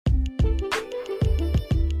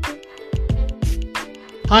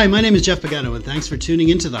Hi, my name is Jeff Pagano, and thanks for tuning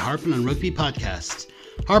into the Harpin' on Rugby podcast.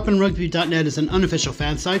 HarpinRugby.net is an unofficial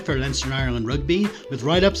fan site for Leinster and Ireland rugby, with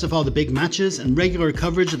write-ups of all the big matches and regular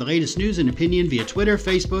coverage of the latest news and opinion via Twitter,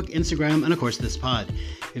 Facebook, Instagram, and of course this pod.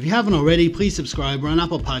 If you haven't already, please subscribe. We're on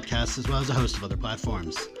Apple Podcasts as well as a host of other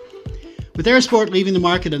platforms. With Airsport leaving the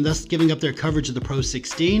market and thus giving up their coverage of the Pro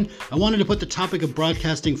 16, I wanted to put the topic of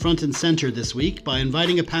broadcasting front and centre this week by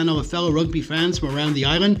inviting a panel of fellow rugby fans from around the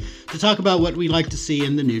island to talk about what we'd like to see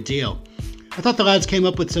in the new deal. I thought the lads came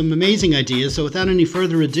up with some amazing ideas, so without any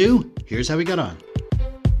further ado, here's how we got on.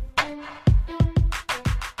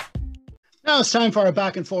 Now it's time for our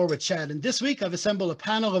back and forward chat, and this week I've assembled a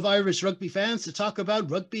panel of Irish rugby fans to talk about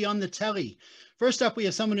rugby on the telly. First up, we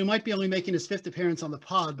have someone who might be only making his fifth appearance on the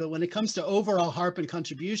pod, but when it comes to overall Harpin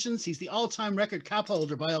contributions, he's the all-time record cap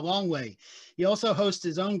holder by a long way. He also hosts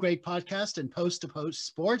his own great podcast and post-to-post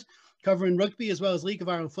sport, covering rugby as well as League of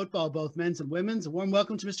Ireland football, both men's and women's. A warm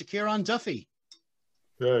welcome to Mr. Ciarán Duffy.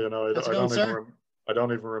 Yeah, you know, I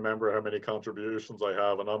don't even remember how many contributions I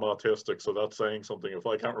have, and I'm autistic, so that's saying something. If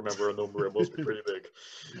I can't remember a number, it must be pretty big.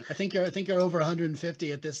 I think you're over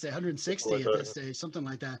 150 at this stage, 160 at this stage, something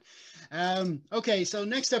like that. Okay, so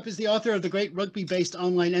next up is the author of the great rugby-based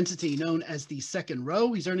online entity known as the Second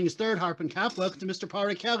Row. He's earning his third Harpin cap. Welcome to Mr.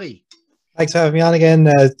 Padraig Kelly. Thanks for having me on again.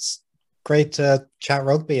 It's great to chat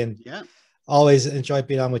rugby, and always enjoy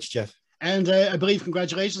being on with you, Jeff. And I believe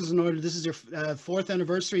congratulations in order. This is your fourth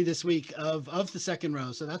anniversary this week of the Second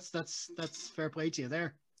Row. So that's fair play to you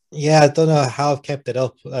there. Yeah, I don't know how I've kept it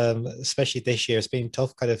up, especially this year. It's been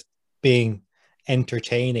tough kind of being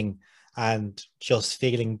entertaining and just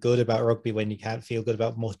feeling good about rugby when you can't feel good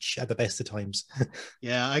about much at the best of times.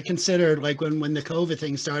 Yeah, I considered, like, when the COVID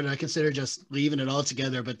thing started, I considered just leaving it all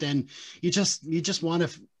together. But then you just want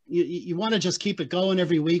to you want to just keep it going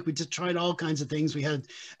every week. We just tried all kinds of things. We had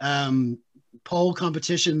poll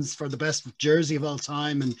competitions for the best jersey of all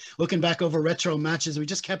time, and looking back over retro matches, we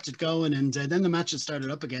just kept it going. And then the matches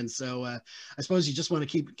started up again. So I suppose you just want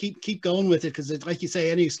to keep going with it, because, like you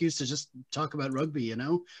say, any excuse to just talk about rugby, you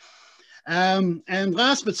know. And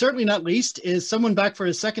last but certainly not least is someone back for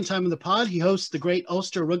his second time in the pod. He hosts the great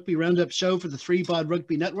Ulster Rugby Roundup show for the 3BOD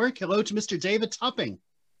Rugby Network. Hello to Mr. David Topping.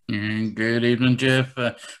 Good evening, Jeff.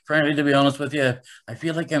 Frankly, to be honest with you, I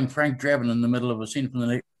feel like I'm Frank Drebin in the middle of a scene from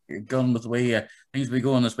the Gun with the way things be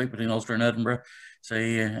going this week between Ulster and Edinburgh. So,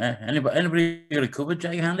 anybody got a COVID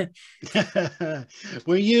jag handy?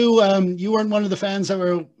 Were you weren't one of the fans that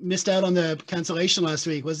were missed out on the cancellation last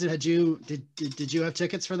week, was it? Did you have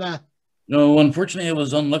tickets for that? No, unfortunately, I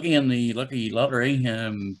was unlucky in the lucky lottery.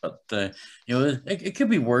 But you know, it could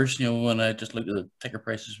be worse. You know, when I just looked at the ticket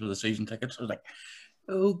prices for the season tickets, I was like,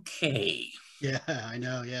 okay. Yeah, I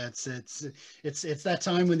know. Yeah, it's that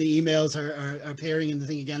time when the emails are appearing in the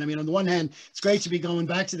thing again. I mean, on the one hand, it's great to be going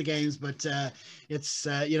back to the games, but it's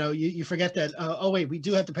you know, you forget that. Oh wait, we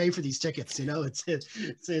do have to pay for these tickets. You know, it's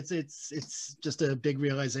just a big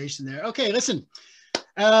realization there. Okay, listen.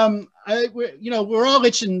 We're all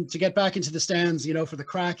itching to get back into the stands, you know, for the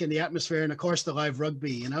crack and the atmosphere and of course the live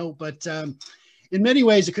rugby, you know, but in many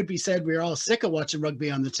ways it could be said we're all sick of watching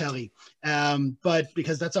rugby on the telly, but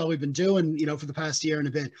because that's all we've been doing, you know, for the past year and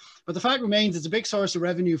a bit. But the fact remains it's a big source of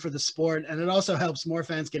revenue for the sport, and it also helps more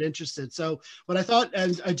fans get interested. So what I thought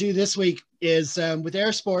I'd do this week is with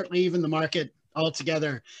Airsport leaving the market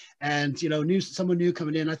altogether and, you know, someone new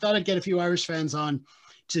coming in, I thought I'd get a few Irish fans on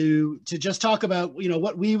to just talk about, you know,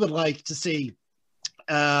 what we would like to see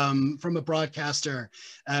from a broadcaster.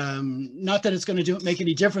 Not that it's going to make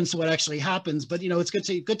any difference to what actually happens, but, you know, it's good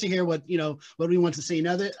to hear what, you know, what we want to see.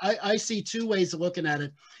 Now, I see two ways of looking at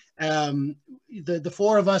it. The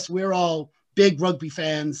four of us, we're all big rugby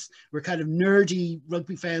fans. We're kind of nerdy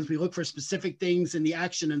rugby fans. We look for specific things in the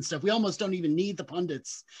action and stuff. We almost don't even need the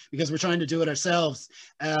pundits because we're trying to do it ourselves.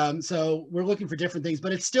 So we're looking for different things,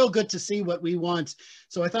 but it's still good to see what we want.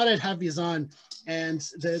 So I thought I'd have these on. And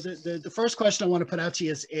the first question I want to put out to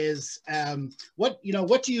you is what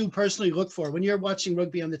do you personally look for when you're watching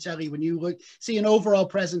rugby on the telly? When you see an overall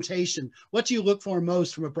presentation, what do you look for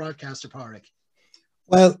most from a broadcaster, Padraig?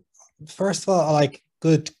 Well, first of all, I like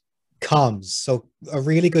good comms, so a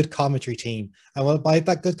really good commentary team. And what by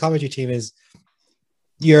that good commentary team is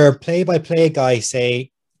your play-by-play guy, say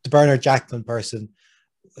the Bernard Jackman person,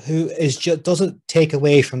 who is just doesn't take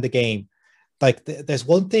away from the game. Like there's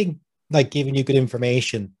one thing like giving you good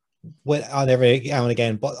information on every now and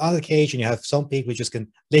again, but on occasion you have some people who just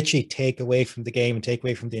can literally take away from the game and take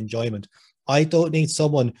away from the enjoyment. I don't need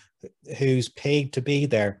someone who's paid to be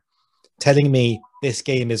there telling me this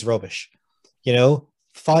game is rubbish. You know,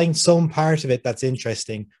 find some part of it that's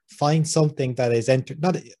interesting. Find something that is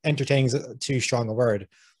not entertaining is too strong a word,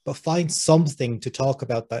 but find something to talk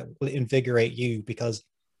about that will invigorate you, because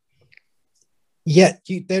they're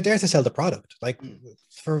there to sell the product. Like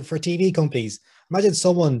for TV companies, imagine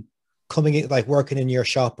someone coming in, like working in your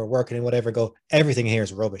shop or working in whatever, go, everything here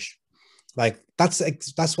is rubbish. Like that's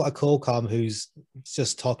what a co-com who's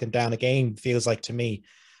just talking down a game feels like to me.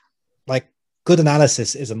 Like good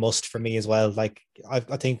analysis is a must for me as well. Like I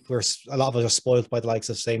think a lot of us are spoiled by the likes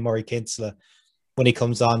of, say, Murray Kinsella. When he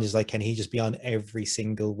comes on, he's like, can he just be on every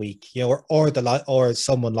single week? You know, or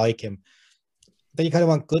someone like him. Then you kind of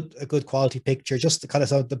want a good quality picture, just to kind of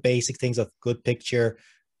some of the basic things of good picture,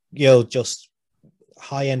 you know, just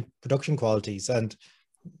high-end production qualities and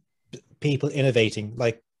people innovating.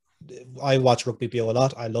 Like I watch Rugby BO a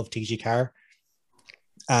lot. I love TG Carr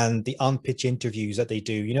and the on-pitch interviews that they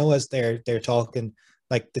do, you know, as they're talking,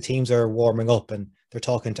 like the teams are warming up and they're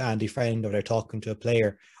talking to Andy Friend, or they're talking to a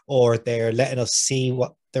player, or they're letting us see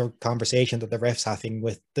what their conversation that the ref's having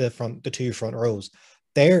with the two front rows.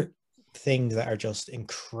 They're things that are just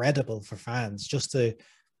incredible for fans, just to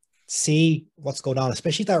see what's going on,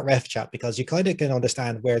 especially that ref chat, because you kind of can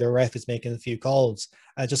understand where the ref is making a few calls,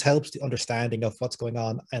 and it just helps the understanding of what's going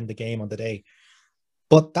on in the game on the day.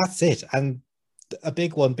 But that's it. And a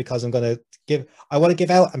big one, because I want to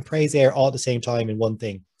give out and praise Ayr all at the same time in one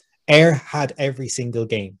thing. Ayr had every single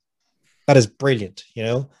game. That is brilliant, you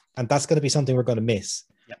know, and that's going to be something we're going to miss,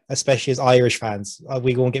 especially as Irish fans.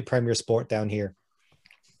 We won't get Premier Sport down here.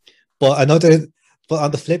 But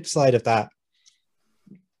on the flip side of that,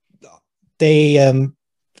 they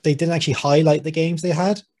didn't actually highlight the games they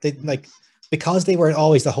had. They, like, because they weren't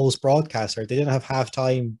always the host broadcaster, they didn't have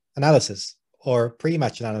halftime analysis or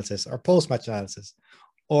pre-match analysis or post-match analysis,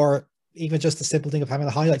 or even just the simple thing of having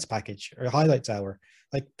a highlights package or a highlights hour.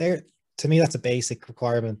 Like, to me, that's a basic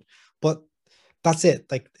requirement. But that's it.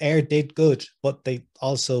 Like, Ayr did good, but they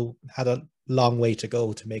also had a long way to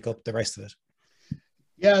go to make up the rest of it.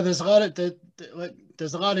 Yeah, there's a lot of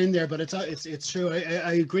there's a lot in there, but it's true.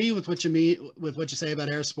 I agree with what you mean, with what you say about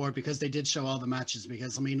Ayr Sport, because they did show all the matches.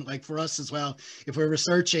 Because I mean, like for us as well, if we're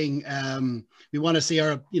researching, we want to see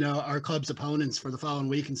our club's opponents for the following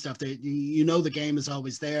week and stuff. The game is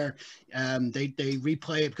always there. They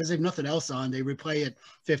replay it because they have nothing else on. They replay it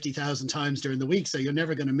 50,000 times during the week, so you're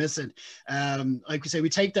never going to miss it. Like we say, we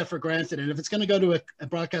take that for granted, and if it's going to go to a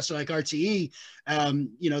broadcaster like RTE,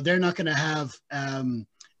 they're not going to have.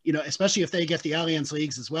 Especially if they get the Allianz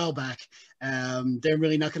leagues as well back, they're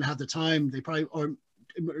really not going to have the time. They probably, or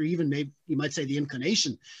even maybe you might say the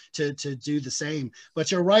inclination to do the same.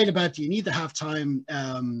 But you're right about, you need the halftime.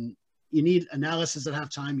 You need analysis at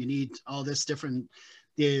halftime. You need all this different.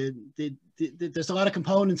 There's a lot of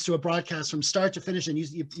components to a broadcast from start to finish, and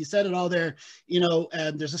you said it all there.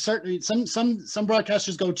 There's a certain some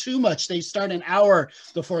broadcasters go too much. They start an hour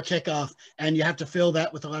before kickoff, and you have to fill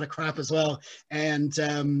that with a lot of crap as well, and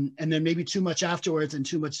then maybe too much afterwards and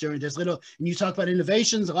too much during. There's little, and you talk about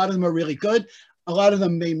innovations. A lot of them are really good. A lot of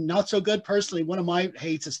them may not so good. Personally, one of my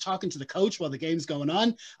hates is talking to the coach while the game's going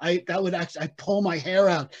on. I pull my hair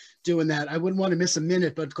out doing that. I wouldn't want to miss a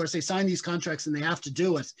minute, but of course they sign these contracts and they have to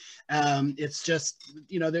do it. It's just,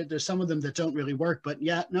 there's some of them that don't really work, but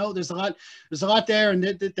yeah, no, there's a lot there, and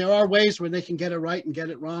there are ways where they can get it right and get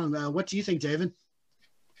it wrong. What do you think, David?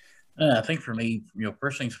 I think for me,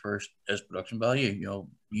 first things first is production value.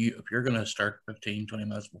 If you're going to start 15, 20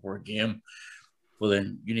 minutes before a game, well,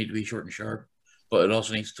 then you need to be short and sharp, but it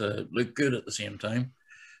also needs to look good at the same time.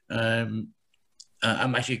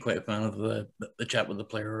 I'm actually quite a fan of the chat with the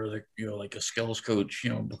player, or like a skills coach,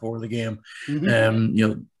 before the game.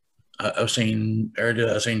 Mm-hmm. I've seen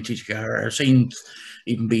TGR, I've seen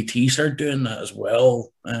even BT start doing that as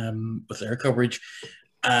well, with their coverage,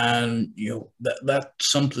 and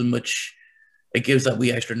that's something which it gives that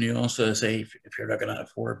wee extra nuance to say if you're looking at a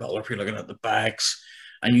forward ball, or if you're looking at the backs,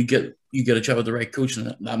 and you get a chat with the right coach,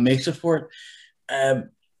 and that makes it for it. I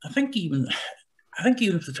think even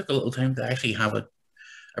if it took a little time to actually have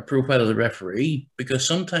a profile of the referee, because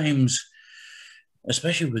sometimes,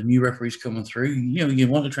 especially with new referees coming through, you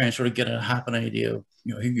want to try and sort of get a happen idea of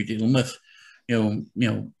who you're dealing with.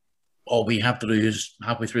 All we have to do is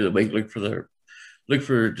halfway through the week look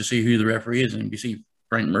to see who the referee is, and if you see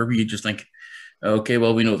Frank Murphy, you just think, okay,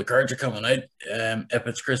 well, we know the cards are coming out. If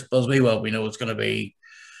it's Chris Busby, well, we know it's going to be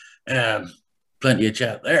plenty of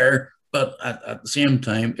chat there. But at the same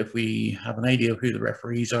time, if we have an idea of who the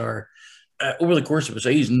referees are over the course of a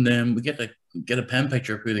season, then we get to get a pen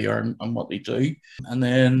picture of who they are and what they do. And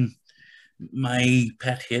then my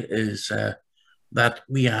pet hit is that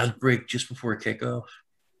we ad break just before kickoff.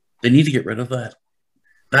 They need to get rid of that.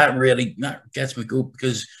 that gets me good,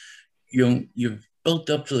 because you've built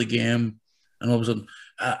up to the game, and all of a sudden,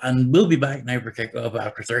 and we'll be back now for kickoff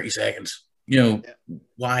after 30 seconds.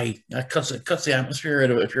 Why? That cuts the atmosphere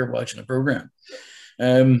out of it if you're watching a program.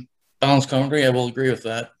 Balanced commentary, I will agree with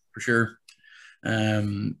that for sure.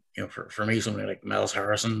 For me, somebody like Miles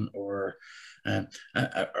Harrison or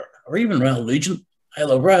even Ryle Nugent. I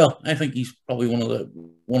love Ryle. I think he's probably one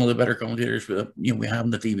of the better commentators we have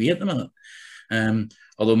on the TV at the minute.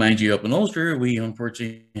 Although, mind you, up in Ulster, we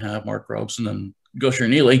unfortunately have Mark Robson and Gusher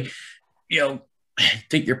Neely.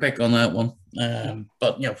 Take your pick on that one.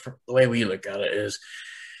 But for the way we look at it is,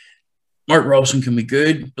 Mark Robson can be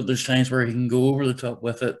good, but there's times where he can go over the top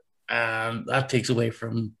with it, and that takes away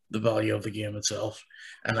from the value of the game itself.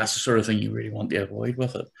 And that's the sort of thing you really want to avoid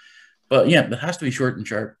with it. But yeah, it has to be short and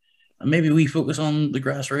sharp. And maybe we focus on the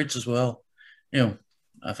grassroots as well.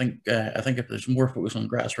 I think if there's more focus on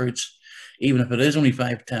grassroots, even if it is only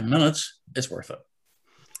 5-10 minutes, it's worth it.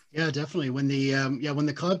 Yeah, definitely. When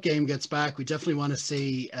the club game gets back, we definitely want to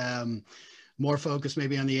see more focus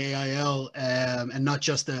maybe on the AIL and not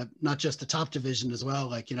just the top division as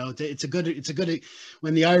well. It's a good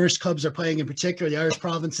when the Irish clubs are playing, in particular the Irish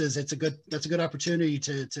provinces. That's a good opportunity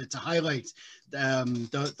to highlight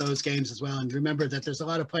those games as well. And remember that there's a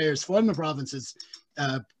lot of players from the provinces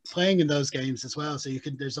playing in those games as well. So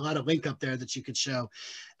there's a lot of link up there that you could show.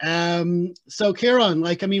 So Ciarán,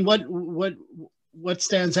 what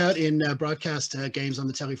stands out in broadcast games on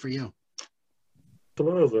the telly for you?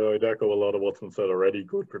 I'd echo a lot of what's been said already.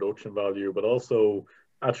 Good production value, but also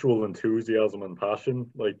actual enthusiasm and passion.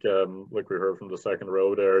 Like we heard from the second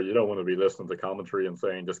row there, you don't want to be listening to commentary and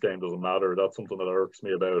saying this game doesn't matter. That's something that irks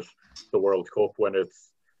me about the World Cup, when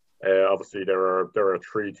it's obviously there are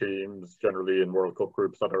 3 teams generally in World Cup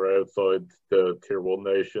groups that are outside the Tier 1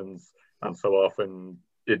 nations, and so often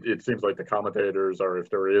it seems like the commentators, or if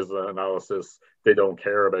there is an analysis, they don't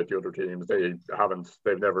care about the other teams. They've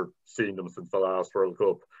never seen them since the last World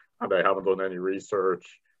Cup, and they haven't done any research.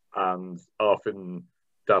 And often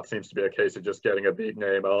that seems to be a case of just getting a big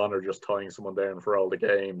name on, or just tying someone down for all the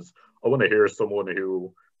games. I want to hear someone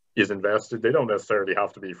who is invested. They don't necessarily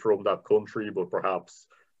have to be from that country, but perhaps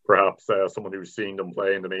someone who's seen them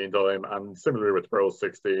play in the meantime. And similarly with Pro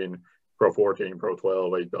 16, Pro 14, Pro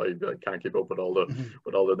 12, I can't keep up with all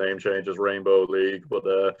the name changes, Rainbow League, but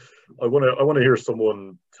I want to hear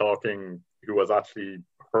someone talking who has actually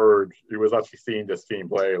seen this team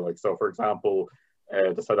play. So for example,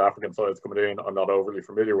 the South African side's coming in, I'm not overly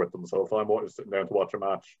familiar with them, so if I'm sitting down to watch a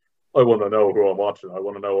match, I want to know who I'm watching. I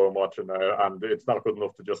want to know who I'm watching now, and it's not good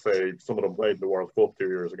enough to just say some of them played in the World Cup 2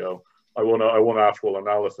 years ago. I want actual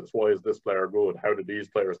analysis. Why is this player good? How did these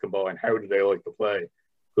players combine? How do they like to play?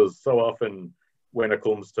 Because so often when it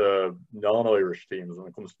comes to non-Irish teams, when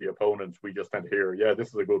it comes to the opponents, we just tend to hear, yeah, this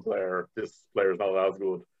is a good player, this player's not as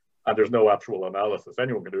good, and there's no actual analysis.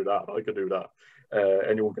 Anyone can do that. I could do that.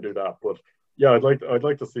 Anyone can do that. But yeah, I'd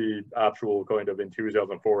like to see actual kind of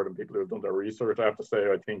enthusiasm for it, and people who've done their research. I have to say,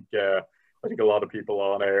 I think a lot of people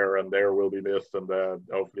on air and there will be missed, and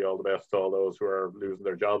hopefully all the best to all those who are losing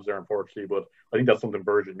their jobs there, unfortunately. But I think that's something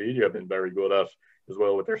Virgin Media have been very good at as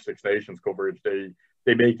well with their Six Nations coverage.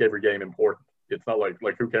 They make every game important. It's not like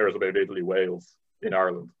who cares about Italy, Wales in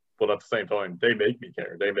Ireland? But at the same time, they make me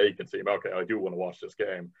care. They make it seem, okay, I do want to watch this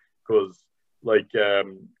game. Because we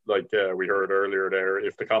heard earlier there,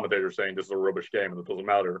 if the commentator's saying this is a rubbish game and it doesn't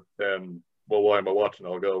matter, then well, why am I watching?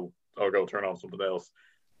 I'll go turn on something else.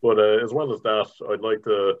 But as well as that,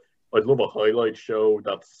 I'd love a highlight show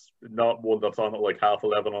that's not one that's on at like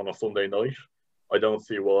 11:30 on a Sunday night. I don't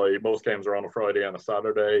see why. Most games are on a Friday and a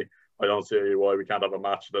Saturday. I don't see why we can't have a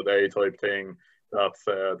match of the day type thing that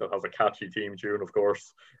has a catchy theme tune, of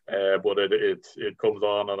course. But it comes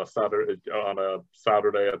on a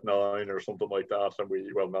Saturday at 9 or something like that,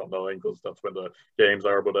 and not 9 because that's when the games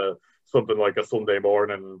are, but something like a Sunday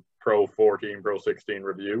morning Pro 14, Pro 16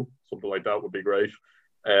 review, something like that would be great.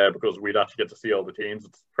 Because we'd actually get to see all the teams.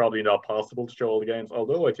 It's probably not possible to show all the games,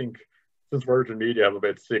 although I think since Virgin Media have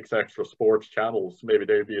about 6 extra sports channels, maybe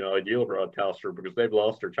they'd be an ideal broadcaster because they've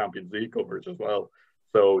lost their Champions League coverage as well.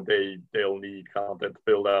 So they'll need content to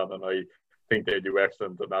build on, and I think they do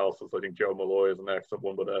excellent analysis. I think Joe Malloy is an excellent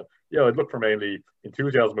one. But I'd look for mainly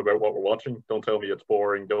enthusiasm about what we're watching. Don't tell me it's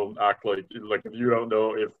boring. Don't act like if you don't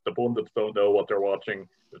know, if the pundits don't know what they're watching,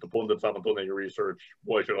 if the pundits haven't done any research,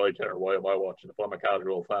 why should I care? Why am I watching? If I'm a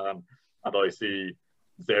casual fan and I see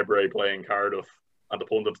Zebre playing Cardiff and the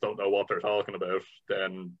pundits don't know what they're talking about,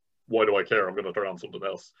 then why do I care? I'm going to turn on something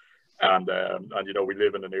else. And we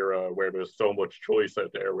live in an era where there's so much choice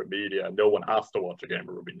out there with media, and no one has to watch a game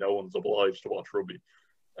of rugby. No one's obliged to watch rugby.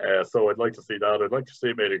 So I'd like to see that. I'd like to see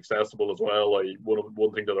it made accessible as well.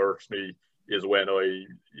 One thing that irks me is when I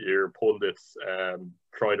hear pundits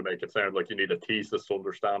try to make it sound like you need a thesis to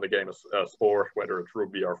understand a game of sport, whether it's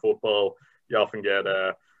rugby or football. You often get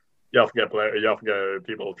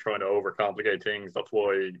people trying to overcomplicate things. That's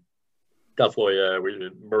why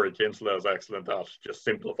Murray Kinsella is excellent at just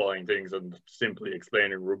simplifying things and simply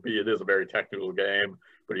explaining rugby. It is a very technical game,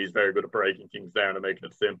 but he's very good at breaking things down and making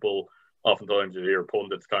it simple. Oftentimes you hear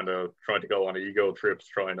pundits kind of trying to go on ego trips,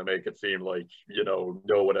 trying to make it seem like, no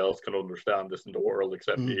one else can understand this in the world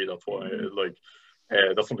except me. That's why,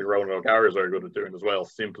 that's something Ronan O'Gara is very good at doing as well,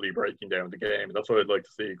 simply breaking down the game. And that's what I'd like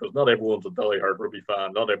to see, because not everyone's a diehard rugby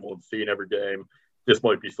fan. Not everyone's seen every game. This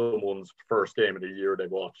might be someone's first game of the year they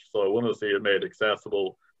watch. So I want to see it made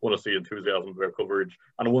accessible. I want to see enthusiasm about coverage.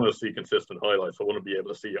 And I want to see consistent highlights. I want to be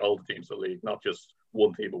able to see all the teams in the league, not just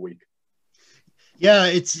one team a week. Yeah,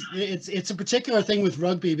 it's a particular thing with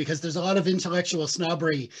rugby because there's a lot of intellectual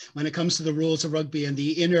snobbery when it comes to the rules of rugby and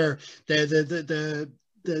the inner,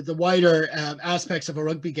 the wider aspects of a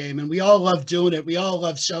rugby game. And we all love doing it. We all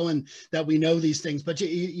love showing that we know these things, but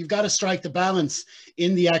you've got to strike the balance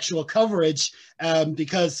in the actual coverage,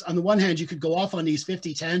 because on the one hand, you could go off on these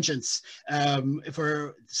 50 tangents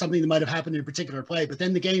for something that might have happened in a particular play, but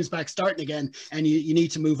then the game's back starting again and you need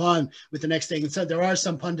to move on with the next thing. And so there are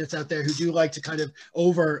some pundits out there who do like to kind of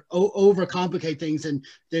overcomplicate things, and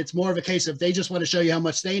it's more of a case of they just want to show you how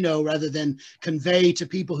much they know rather than convey to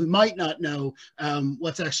people who might not know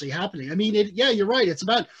what's actually happening. I mean, yeah, you're right. It's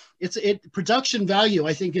production value,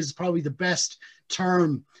 I think, is probably the best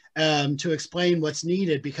term to explain what's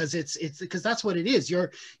needed, because because that's what it is.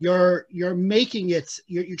 You're making it,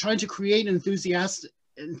 you're trying to create an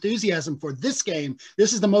enthusiasm for this game.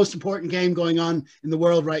 This is the most important game going on in the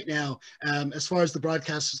world right now, as far as the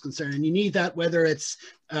broadcast is concerned. And you need that, whether it's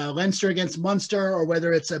Leinster against Munster or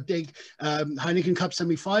whether it's a big Heineken Cup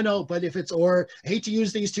semi-final. But if it's, or I hate to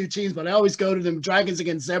use these two teams, but I always go to them, Dragons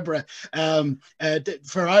against Zebra,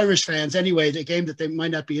 for Irish fans anyway, the game that they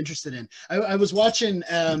might not be interested in. I was watching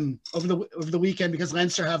over the weekend, because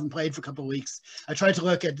Leinster haven't played for a couple of weeks. I tried to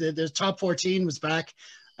look at the top 14 was back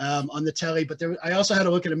on the telly, but I also had a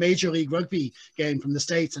look at a Major League Rugby game from the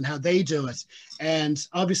States and how they do it. And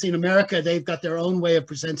obviously in America, they've got their own way of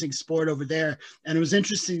presenting sport over there. And it was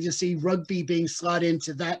interesting to see rugby being slotted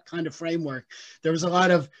into that kind of framework. There's a lot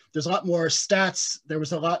more stats. There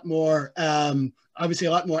was a lot more, obviously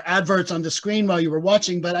a lot more adverts on the screen while you were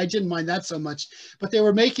watching, but I didn't mind that so much. But they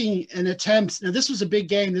were making an attempt. Now, this was a big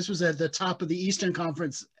game. This was at the top of the Eastern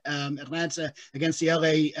Conference, Atlanta against the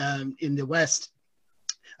LA in the West.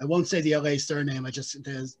 I won't say the LA surname.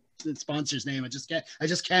 The sponsor's name. I just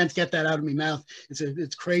can't get that out of my mouth.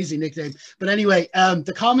 It's crazy nickname. But anyway,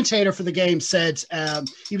 the commentator for the game said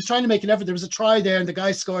he was trying to make an effort. There was a try there and the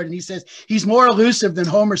guy scored, and he says he's more elusive than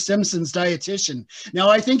Homer Simpson's dietitian. Now,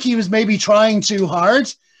 I think he was maybe trying too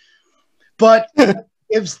hard, but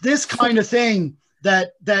it's this kind of thing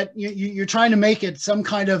that you're trying to make it some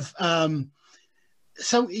kind of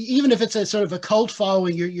so even if it's a sort of a cult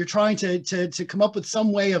following, you're trying to come up with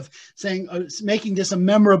some way of saying, making this a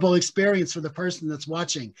memorable experience for the person that's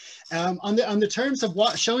watching. On the terms of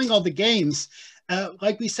showing all the games,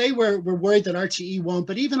 like we say, we're worried that RTE won't,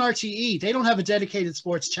 but even RTE, they don't have a dedicated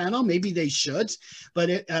sports channel. Maybe they should, but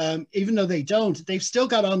even though they don't, they've still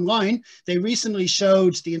got online. They recently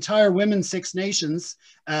showed the entire Women's Six Nations.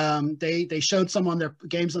 They showed some on their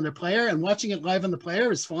games on their player, and watching it live on the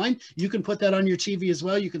player is fine. You can put that on your TV as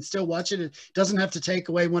well. You can still watch it. It doesn't have to take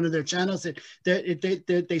away one of their channels.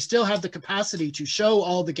 They still have the capacity to show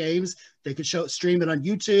all the games. They could stream it on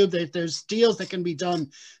YouTube. There's deals that can be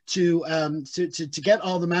done to get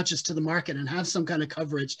all the matches to the market and have some kind of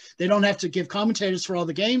coverage. They don't have to give commentators for all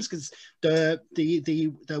the games, because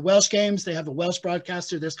the Welsh games, they have a Welsh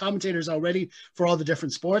broadcaster. There's commentators already for all the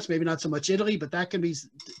different sports. Maybe not so much Italy, but that can be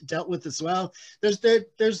dealt with as well.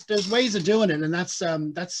 There's ways of doing it, and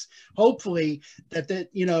that's hopefully that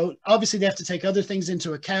obviously they have to take other things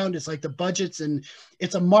into account. It's like the budgets, and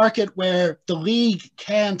it's a market where the league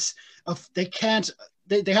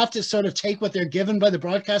they have to sort of take what they're given by the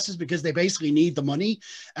broadcasters, because they basically need the money.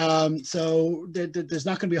 So there's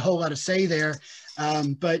not going to be a whole lot of say there.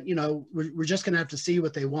 But we're just going to have to see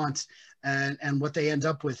what they want and what they end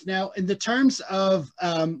up with. Now, in the terms of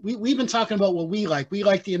we've been talking about what we like. We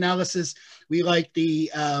like the analysis. We like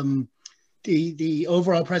the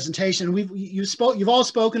overall presentation. You've all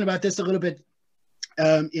spoken about this a little bit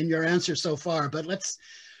in your answer so far, but let's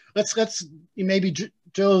maybe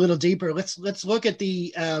drill a little deeper. Let's look at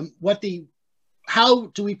how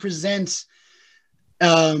do we present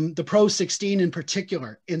the Pro 16 in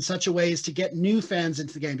particular in such a way as to get new fans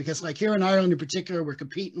into the game. Because like here in Ireland in particular, we're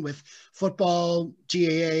competing with football,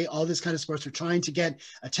 GAA, all this kind of sports. We're trying to get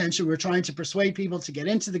attention. We're trying to persuade people to get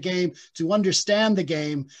into the game, to understand the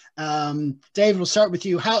game. David, we'll start with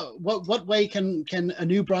you. What way can a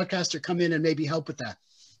new broadcaster come in and maybe help with that?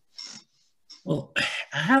 Well,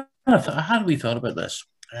 how have we thought about this?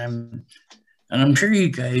 And I'm sure you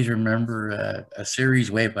guys remember a series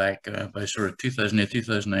way back by sort of 2008,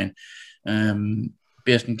 2009,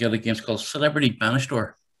 based in Gaelic games called Celebrity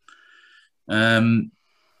Banistor. And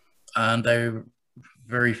I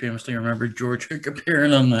very famously remember George Hook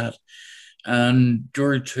appearing on that. And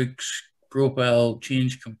George Hook's profile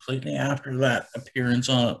changed completely after that appearance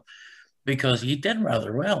on it because he did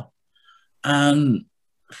rather well. And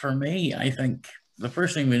for me, I think the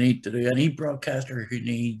first thing we need to do, any broadcaster who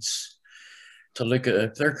needs to look at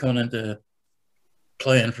if they're coming into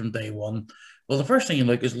playing from day one, well, the first thing you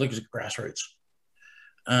look at grassroots.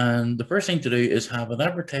 And the first thing to do is have an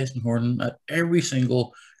advertising horn at every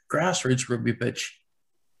single grassroots rugby pitch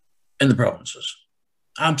in the provinces.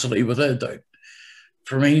 Absolutely, without a doubt.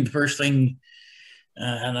 For me, the first thing,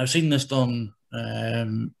 and I've seen this done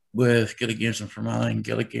with Gaelic games in Fermanagh and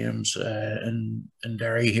Gaelic games in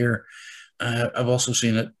Derry here. I've also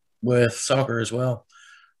seen it with soccer as well.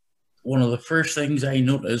 One of the first things I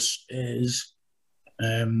notice is,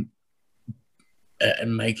 in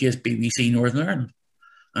my case, BBC Northern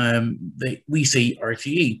Ireland. We see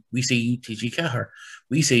RTE, we see TG Cahir,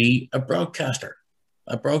 we see a broadcasting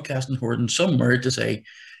horn somewhere to say,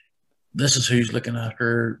 this is who's looking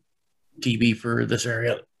after TV for this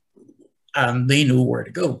area, and they know where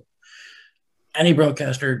to go. Any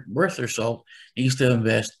broadcaster worth their salt needs to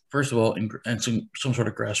invest, first of all, in some sort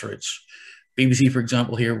of grassroots. BBC, for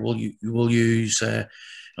example, here will use,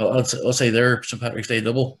 I'll say their St. Patrick's Day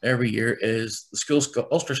double every year is the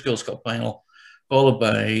Ulster Skills Cup final, followed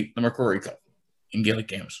by the Macquarie Cup in Gaelic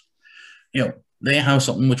games. They have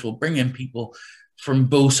something which will bring in people from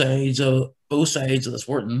both sides of the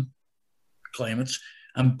sporting climates,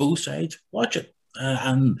 and both sides watch it.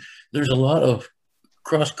 And there's a lot of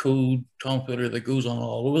cross-code tomfoolery that goes on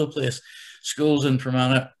all over the place. Schools in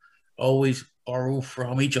Fermanagh always borrow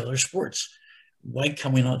from each other's sports. Why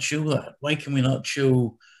can we not show that? Why can we not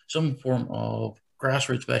show some form of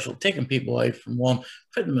grassroots special, taking people out from one,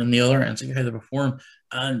 putting them in the other, and see how they perform?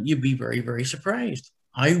 And you'd be very, very surprised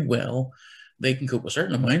how well they can cope with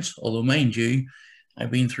certain amounts. Although, mind you, I've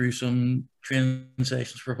been through some training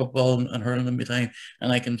sessions for football and hurling in my time,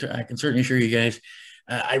 and I can certainly assure you guys,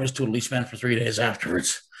 I was totally spent for 3 days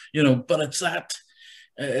afterwards. But it's that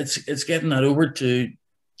it's getting that over to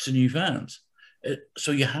new fans.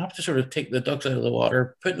 So you have to sort of take the ducks out of the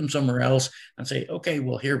water, put them somewhere else, and say, okay,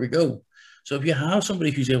 well, here we go. So if you have somebody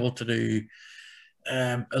who's able to do,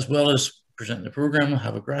 as well as present the program,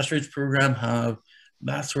 have a grassroots program, have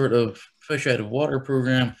that sort of fish out of water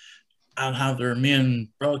program, and have their main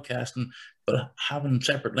broadcasting, but having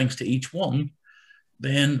separate links to each one,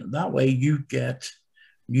 then that way you get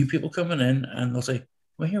new people coming in and they'll say,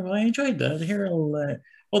 well, I enjoyed that. Here,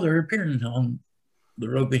 they're appearing on the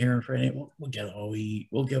rugby here on Friday. We'll give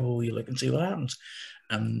a wee look and see what happens.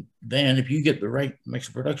 And then if you get the right mix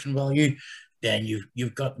of production value, then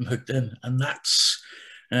you've got them hooked in. And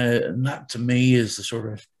that to me is the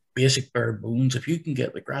sort of basic bare bones. If you can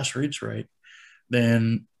get the grassroots right,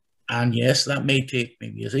 then, and yes, that may take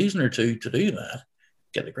maybe a season or two to do that,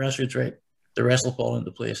 get the grassroots right, the rest will fall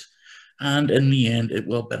into place. And in the end, it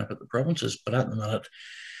will benefit the provinces. But at the minute,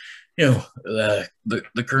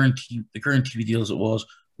 the current TV deal as it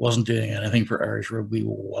wasn't doing anything for Irish rugby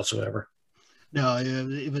whatsoever. No,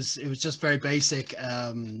 it was just very basic,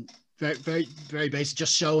 very, very, very basic.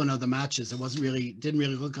 Just showing of the matches. It didn't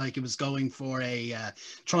really look like it was going for a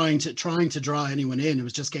trying to draw anyone in. It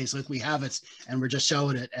was just case, look, we have it, and we're just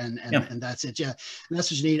showing it, and that's it. Yeah, and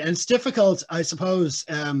that's what you need. And it's difficult, I suppose.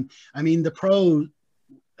 I mean, the Pro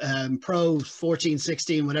 14,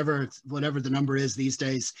 16, whatever the number is these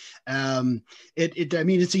days.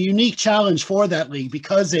 It's a unique challenge for that league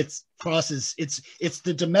because it's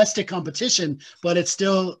the domestic competition, but it's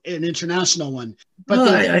still an international one. But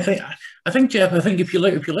I think Jeff, if you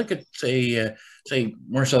look at say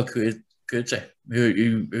Marcel Coetzee,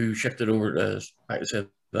 who shifted over back to South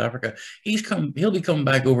Africa, he'll be coming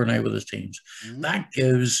back overnight with his teams. Mm-hmm. That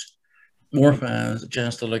gives more fans a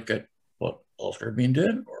chance to look at what Ulster have been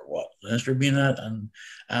doing or what Leinster have been at, and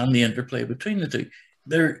the interplay between the two.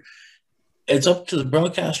 It's up to the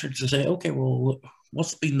broadcaster to say, okay, well,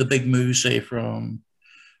 what's been the big move, say, from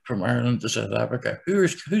Ireland to South Africa?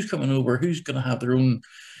 Who's coming over? Who's going to have their own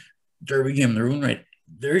derby game, their own right?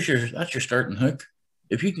 That's your starting hook.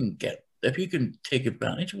 if you can take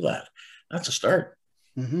advantage of that, that's a start.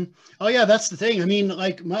 Mm-hmm. Oh yeah, that's the thing. I mean,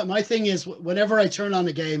 like my thing is whenever I turn on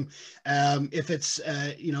a game, if it's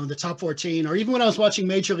the top 14, or even when I was watching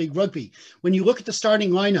Major League Rugby, when you look at the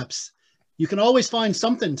starting lineups, you can always find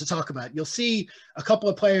something to talk about. You'll see a couple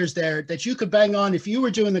of players there that you could bang on. If you were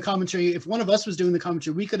doing the commentary, if one of us was doing the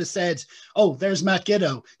commentary, we could have said, oh, there's Matt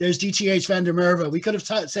Giddo, there's DTH van der Merwe. We could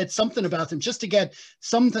have said something about them just to get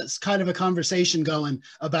some kind of a conversation going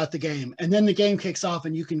about the game. And then the game kicks off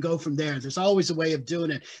and you can go from there. There's always a way of doing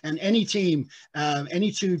it. And any team,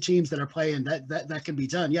 any two teams that are playing, that can be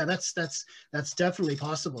done. Yeah, that's definitely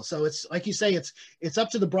possible. So it's like you say, it's up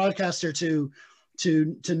to the broadcaster to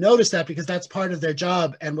notice that, because that's part of their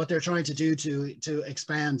job and what they're trying to do to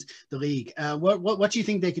expand the league. What do you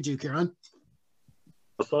think they could do, Ciarán?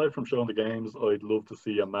 Aside from showing the games, I'd love to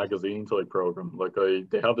see a magazine type program. Like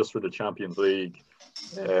they have this for the Champions League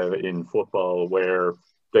in football, where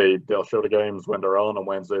they'll show the games when they're on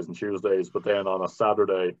Wednesdays and Tuesdays, but then on a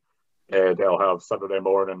Saturday, they'll have Saturday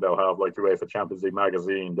morning, they'll have like the UEFA Champions League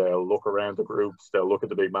magazine. They'll look around the groups, they'll look at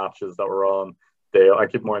the big matches that were on. I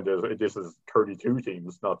keep in mind this is 32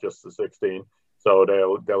 teams, not just the 16. So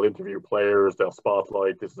they'll interview players, they'll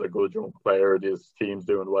spotlight, this is a good young player, this team's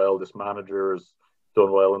doing well, this manager's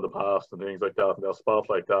done well in the past, and things like that, and they'll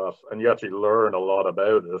spotlight that, and you actually learn a lot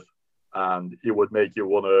about it, and it would make you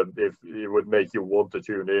want to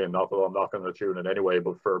tune in. Not that I'm not going to tune in anyway,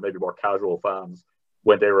 but for maybe more casual fans,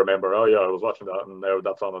 when they remember, oh yeah, I was watching that, and now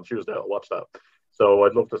that's on Tuesday, I'll watch that. So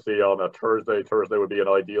I'd love to see on a Thursday would be an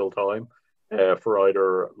ideal time for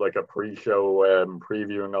either like a pre-show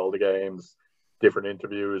previewing all the games, different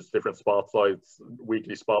interviews, different spotlights,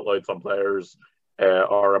 weekly spotlights on players,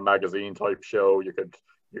 or a magazine type show. You could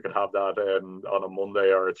have that on a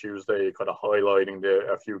Monday or a Tuesday, kind of highlighting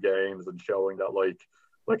a few games and showing that,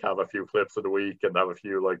 like have a few clips of the week and have a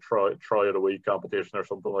few like try of the week competition or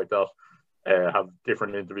something like that. Have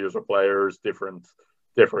different interviews with players, different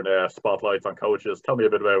spotlights on coaches. Tell me a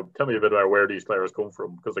bit about where these players come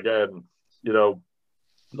from, because again,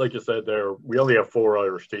 like you said there, we only have 4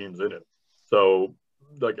 Irish teams in it. So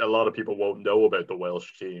like a lot of people won't know about the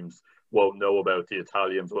Welsh teams, won't know about the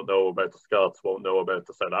Italians, won't know about the Scots, won't know about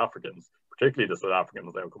the South Africans, particularly the South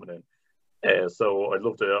Africans now coming in. So I'd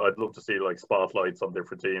love to see like spotlights on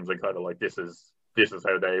different teams and kind of like this is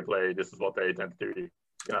how they play, this is what they tend to do.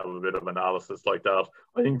 You can have a bit of analysis like that.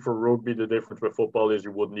 I think for rugby, the difference with football is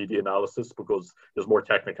you wouldn't need the analysis because there's more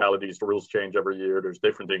technicalities. The rules change every year. There's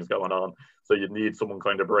different things going on. So you'd need someone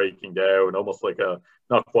kind of breaking down, almost like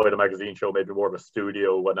not quite a magazine show, maybe more of a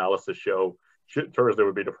studio analysis show. Thursday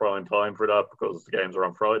would be the prime time for that because the games are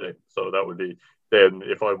on Friday. So that would be, then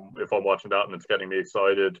if I'm watching that and it's getting me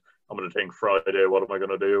excited, I'm going to think Friday, what am I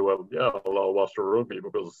going to do? Well, yeah, I'll watch the rugby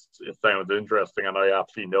because it sounds interesting and I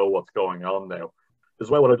actually know what's going on now. As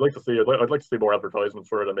well, what I'd like to see, I'd like to see more advertisements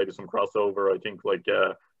for it and maybe some crossover. I think, like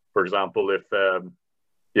for example, if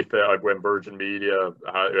when Virgin Media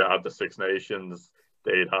had the Six Nations,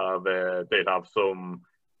 they'd have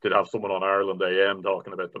someone on Ireland AM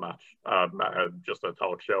talking about the match, just a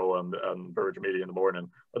talk show and Virgin Media in the morning.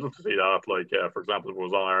 I'd love to see that. Like for example, if it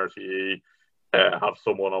was on RTE, have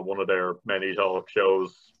someone on one of their many talk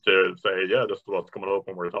shows to say, yeah, this is what's coming up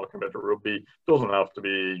when we're talking about the rugby. It doesn't have to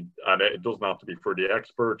be for the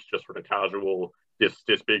experts, just for the casual.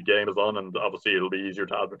 This big game is on, and obviously it'll be easier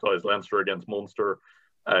to advertise Leinster against Munster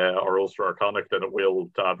or Ulster or Connacht than it will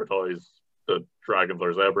to advertise the Dragons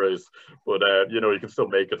or Zebras. But you can still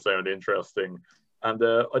make it sound interesting. And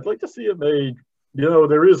I'd like to see it made.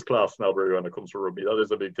 There is class snobbery when it comes to rugby. That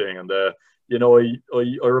is a big thing. And I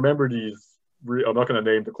remember these. I'm not going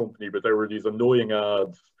to name the company, but there were these annoying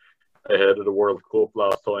ads ahead of the World Cup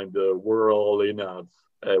last time. The "We're all in" ads.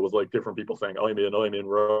 It was like different people saying, I'm in,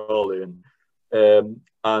 we're all in. And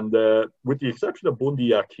with the exception of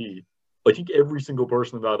Bundy Aki, I think every single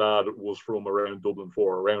person in that ad was from around Dublin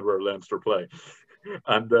 4, around where Leinster play.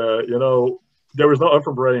 And, there was I'm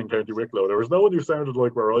from Bray in County Wicklow. There was no one who sounded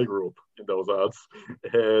like where I grew up in those ads.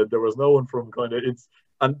 There was no one from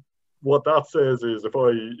and what that says is if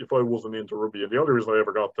I wasn't into rugby, and the only reason I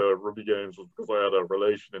ever got to rugby games was because I had a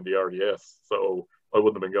relation in the RDS, so I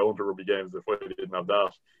wouldn't have been going to rugby games if I didn't have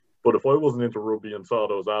that. But if I wasn't into rugby and saw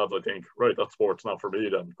those ads, I think, right, that sport's not for me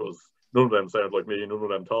then, because none of them sound like me, none of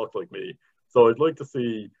them talk like me. So I'd like to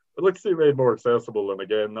see it made more accessible, and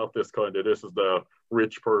again, not this is the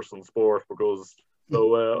rich person sport, because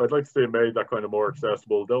so I'd like to see it made that kind of more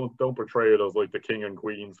accessible. Don't portray it as like the king and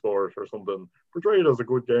queen sport or something. Portray it as a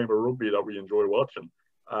good game of rugby that we enjoy watching.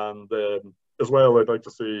 And as well, I'd like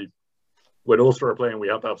to see when Ulster are playing, we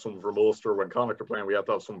have to have someone from Ulster. When Connacht are playing, we have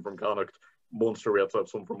to have someone from Connacht. Munster, we have to have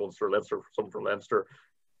some from Munster, Leinster, some from Leinster.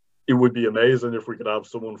 It would be amazing if we could have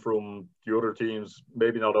someone from the other teams,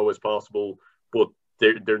 maybe not always possible, but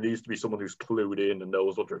there needs to be someone who's clued in and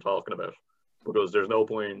knows what they're talking about, because there's no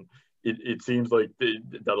point. It seems like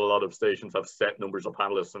that a lot of stations have set numbers of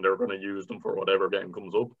panelists and they're going to use them for whatever game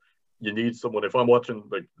comes up. You need someone. If I'm watching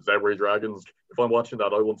like Zebra Dragons, if I'm watching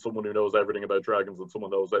that, I want someone who knows everything about dragons and someone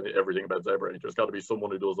knows everything about Zebra. There's got to be someone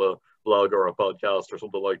who does a blog or a podcast or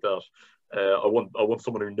something like that. I want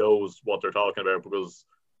someone who knows what they're talking about, because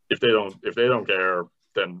if they don't care,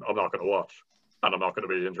 then I'm not going to watch, and I'm not going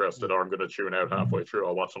to be interested, or I'm going to tune out halfway through.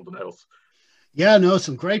 I'll watch something else. Yeah, no,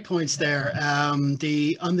 some great points there. On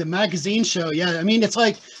the magazine show, yeah, I mean, it's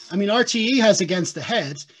like, I mean, RTE has Against the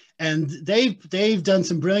Head, and they've done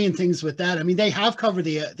some brilliant things with that. I mean, they have covered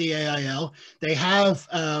the AIL, they have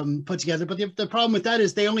put together, but the problem with that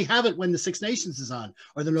is they only have it when the Six Nations is on,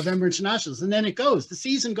 or the November Internationals, and then the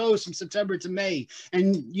season goes from September to May,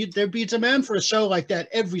 and there'd be a demand for a show like that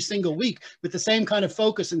every single week with the same kind of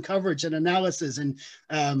focus and coverage and analysis and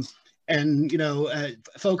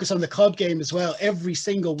focus on the club game as well every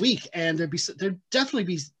single week, and there'd definitely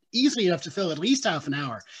be easily enough to fill at least half an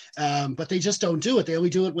hour, but they just don't do it. They only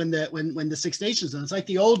do it when the Six Nations, and it's like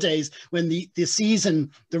the old days when the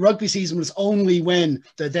rugby season was only when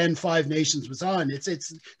the then Five Nations was on. It's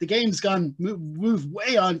the game's moved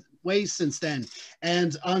way since then,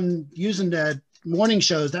 and on using the morning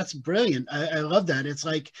shows, that's brilliant. I love that. It's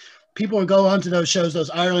like people will go onto those shows, those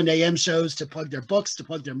Ireland AM shows, to plug their books, to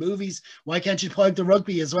plug their movies. Why can't you plug the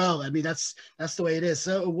rugby as well? I mean, that's the way it is.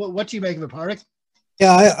 So what do you make of it, Padraig?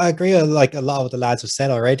 Yeah, I agree with like a lot of what the lads have said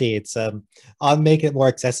already. It's I'll make it more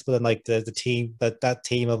accessible than like the team that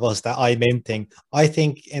team of us, that I'm in thing. I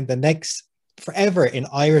think in the next forever in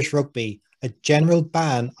Irish rugby, a general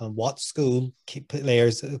ban on what school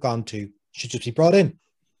players have gone to should just be brought in.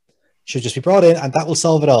 And that will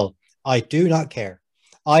solve it all. I do not care.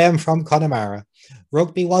 I am from Connemara.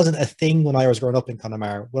 Rugby wasn't a thing when I was growing up in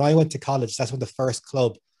Connemara. When I went to college, that's when the first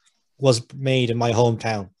club was made in my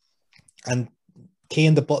hometown. And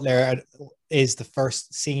Ciarán the Butler is the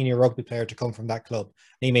first senior rugby player to come from that club,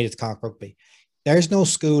 and he made it to Cork Rugby. There's no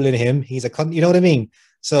school in him. He's you know what I mean?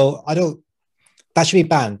 So that should be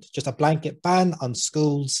banned. Just a blanket ban on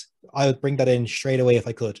schools. I would bring that in straight away if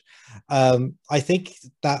I could. I think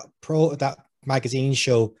that magazine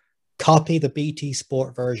show, copy the BT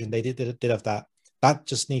Sport version. They did of that. That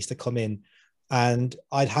just needs to come in, and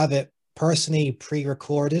I'd have it personally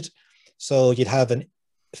pre-recorded. So you'd have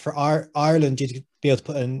for Ireland, you'd be able to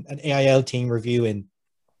put an AIL team review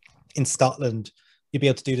in Scotland. You'd be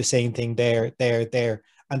able to do the same thing there,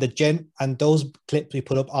 and those clips we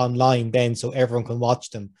put up online then, so everyone can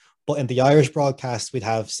watch them. But in the Irish broadcast, we'd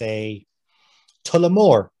have, say,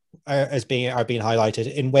 Tullamore are being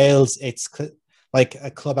highlighted. In Wales, it's like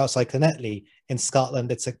a club outside Llanelli. In Scotland,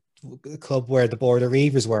 it's a club where the Border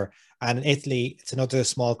Reivers were, and in Italy, it's another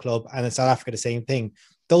small club, and in South Africa, the same thing.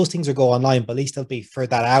 Those things will go online, but at least they'll be for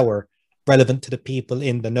that hour relevant to the people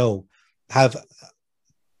in the know.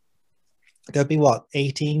 There'll be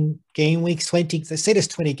 18 game weeks, 20. Let's say there's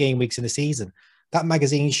 20 game weeks in the season. That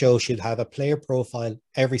magazine show should have a player profile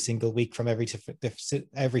every single week from every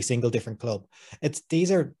single different club.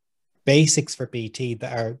 These are basics for BT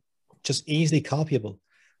that are just easily copyable,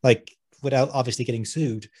 like without obviously getting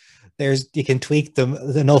sued. You can tweak them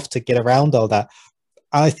enough to get around all that.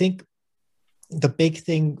 And I think the big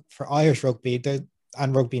thing for Irish rugby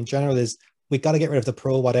and rugby in general is we got to get rid of the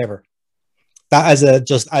pro whatever. That as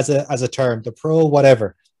a term, the pro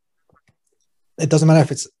whatever. It doesn't matter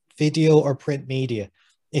if it's video or print media.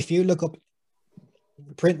 If you look up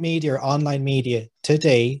print media or online media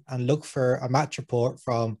today and look for a match report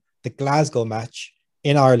from the Glasgow match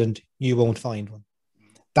in Ireland, you won't find one.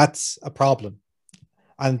 That's a problem.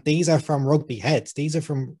 And these are from rugby heads. These are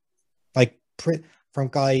from from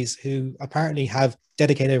guys who apparently have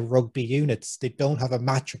dedicated rugby units. They don't have a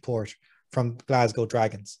match report from Glasgow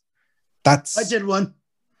Dragons. I did one.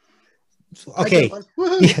 Okay.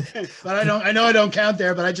 Yeah. But I know I don't count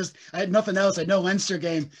there, but I had nothing else. I had no Leinster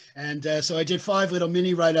game. And so I did 5 little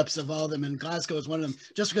mini write-ups of all of them, and Glasgow is one of them,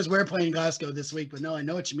 just because we're playing Glasgow this week. But no, I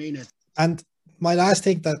know what you mean. And my last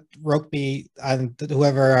thing that rugby and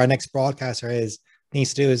whoever our next broadcaster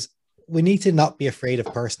needs to do is we need to not be afraid of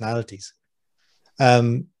personalities.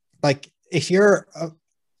 Like if you're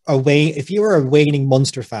a waning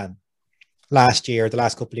Munster fan last year, the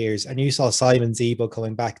last couple of years, and you saw Simon Zebo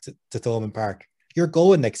coming back to Thomond Park, you're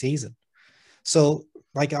going next season. So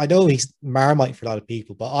like, I know he's Marmite for a lot of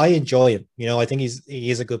people, but I enjoy him. You know, I think he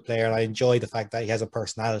is a good player, and I enjoy the fact that he has a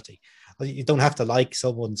personality. You don't have to like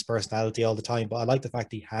someone's personality all the time, but I like the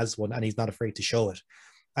fact he has one and he's not afraid to show it.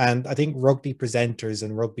 And I think rugby presenters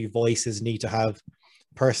and rugby voices need to have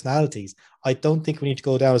personalities. I don't think we need to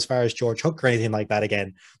go down as far as George Hook or anything like that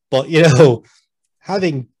again, but you know,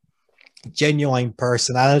 having genuine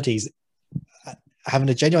personalities, having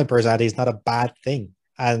a genuine personality is not a bad thing,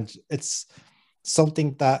 and it's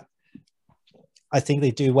something that I think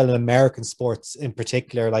they do well in American sports in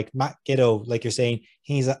particular. Like Matt Giddo, like you're saying,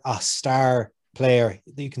 he's a star player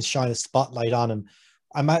that you can shine a spotlight on him.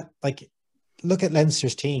 Like, look at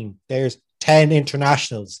Leinster's team. There's 10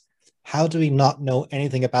 internationals. How do we not know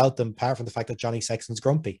anything about them apart from the fact that Johnny Sexton's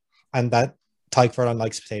grumpy and that Tyke Furlong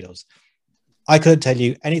likes potatoes? I couldn't tell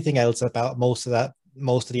you anything else about most of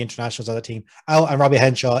the internationals on the team. Oh, and Robbie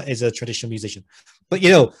Henshaw is a traditional musician. But, you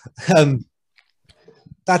know,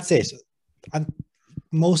 that's it. And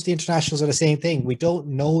most of the internationals are the same thing. We don't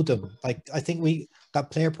know them. Like, I think that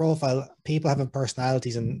player profile, people having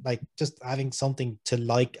personalities and like just having something to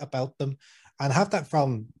like about them, and have that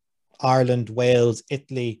from Ireland, Wales,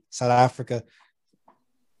 Italy, South Africa.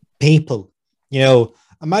 People, you know,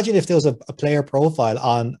 imagine if there was a player profile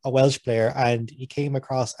on a Welsh player and he came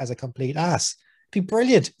across as a complete ass. It'd be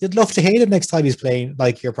brilliant. You'd love to hate him next time he's playing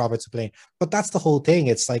like your Prophets are playing. But that's the whole thing.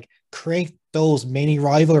 It's like, create those mini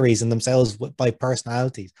rivalries in themselves by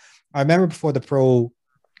personalities. I remember before the Pro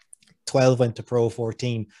 12 went to Pro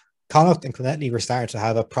 14, Connacht and Clonetty were starting to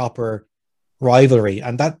have a proper rivalry,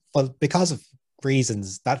 and that, well, because of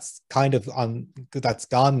reasons, that's gone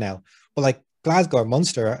now. But like Glasgow or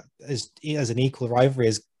Munster is an equal rivalry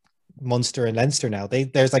as Munster and Leinster now.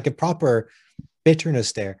 There's like a proper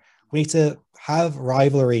bitterness there. We need to have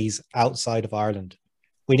rivalries outside of Ireland.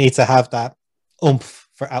 We need to have that oomph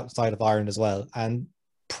for outside of Ireland as well. And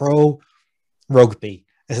pro rugby,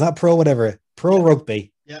 it's not pro whatever, pro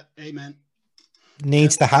rugby. Yeah, amen.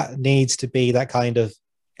 Needs to be that kind of,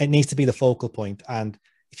 it needs to be the focal point. And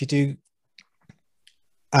if you do,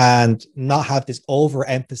 and not have this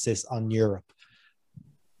overemphasis on Europe.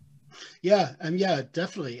 Yeah,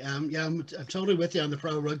 definitely. I'm totally with you on the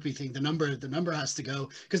pro rugby thing. The number has to go,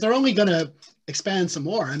 because they're only going to expand some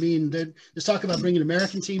more. I mean, there's talk about bringing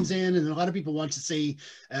American teams in, and a lot of people want to see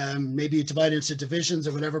maybe divide into divisions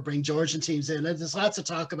or whatever, bring Georgian teams in. There's lots of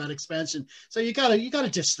talk about expansion, so you gotta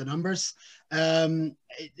ditch the numbers.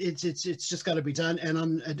 It's just got to be done, and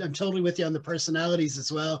I'm totally with you on the personalities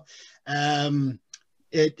as well.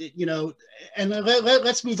 You know, and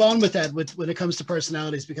let's move on with that when it comes to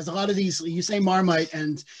personalities, because a lot of these, you say Marmite,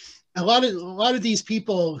 and a lot of these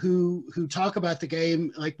people who talk about the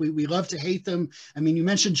game, like we love to hate them. I mean, you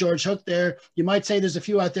mentioned George Hook there. You might say there's a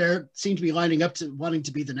few out there seem to be lining up to wanting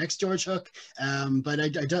to be the next George Hook, but I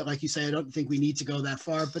don't, like you say, I don't think we need to go that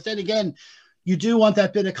far. But then again, you do want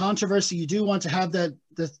that bit of controversy. You do want to have that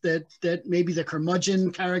maybe the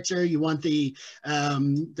curmudgeon character. You want the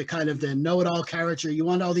kind of the know-it-all character. You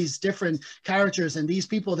want all these different characters, and these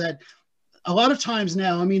people that a lot of times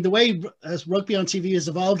now, I mean, the way as rugby on TV has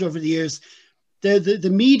evolved over the years, the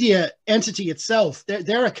media entity itself,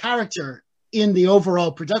 they're a character in the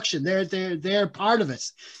overall production. They're part of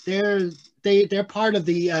it. They're part of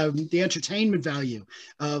the entertainment value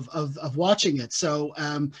of watching it. So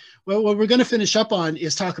well, what we're going to finish up on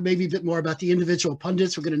is talk maybe a bit more about the individual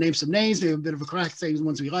pundits. We're going to name some names, maybe a bit of a crack, saying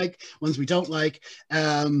ones we like, ones we don't like.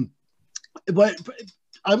 But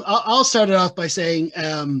I'll start it off by saying,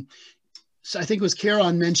 so I think it was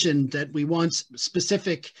Ciarán mentioned that we want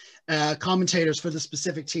specific commentators for the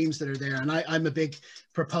specific teams that are there. And I'm a big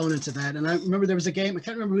proponent of that. And I remember there was a game, I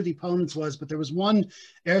can't remember who the opponents was, but there was one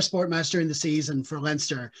air sport match during the season for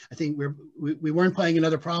Leinster. I think we weren't playing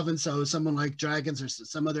another province, so someone like Dragons or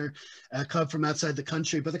some other club from outside the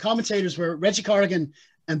country. But the commentators were Reggie Corrigan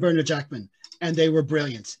and Bernard Jackman, and they were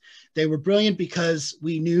brilliant. They were brilliant because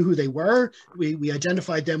we knew who they were. We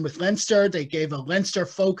identified them with Leinster. They gave a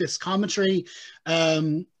Leinster-focused commentary.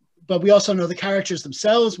 But we also know the characters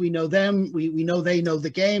themselves. We know them. We know they know the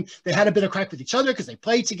game. They had a bit of crack with each other because they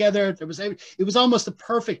played together. It was almost a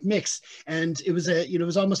perfect mix, and it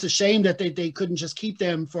was almost a shame that they couldn't just keep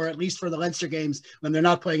them for at least for the Leinster games when they're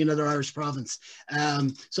not playing another Irish province.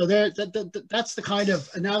 So that's the kind of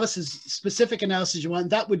specific analysis you want.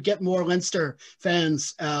 That would get more Leinster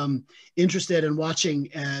fans interested in watching,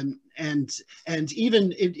 and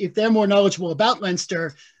even if they're more knowledgeable about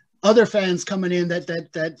Leinster, other fans coming in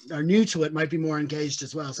that are new to it might be more engaged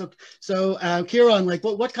as well. So Ciarán, like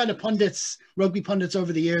what kind of rugby pundits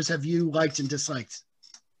over the years have you liked and disliked?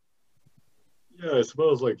 Yeah, I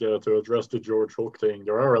suppose like to address the George Hook thing,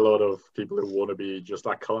 there are a lot of people who want to be just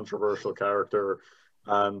that controversial character,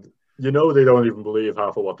 and they don't even believe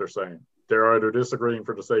half of what they're saying. They're either disagreeing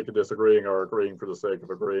for the sake of disagreeing or agreeing for the sake of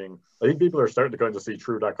agreeing. I think people are starting to kind of see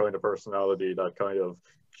through that kind of personality, that kind of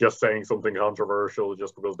just saying something controversial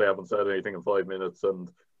just because they haven't said anything in 5 minutes, and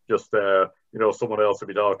just someone else will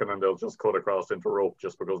be talking and they'll just cut across, interrupt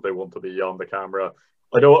just because they want to be on the camera.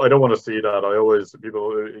 I don't want to see that.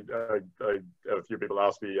 A few people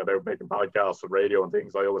ask me about making podcasts and radio and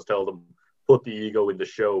things. I always tell them, put the ego in the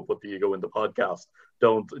show, put the ego in the podcast.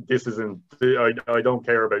 I don't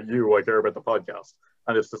care about you. I care about the podcast.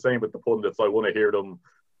 And it's the same with the pundits. I want to hear them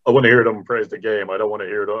praise the game. I don't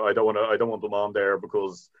want them on there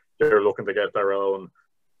because they're looking to get their own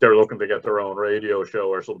radio show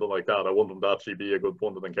or something like that. I want them to actually be a good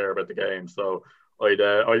pundit and care about the game. So I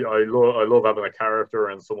love having a character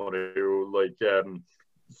and someone who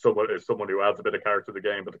someone who adds a bit of character to the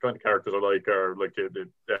game. But the kind of characters I like are like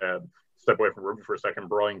step away from rugby for a second.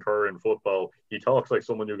 Brian Kerr in football, he talks like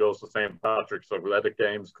someone who goes to St. Patrick's athletic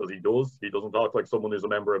games because he does. He doesn't talk like someone who's a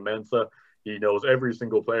member of Mensa. He knows every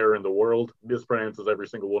single player in the world, mispronounces every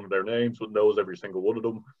single one of their names, but knows every single one of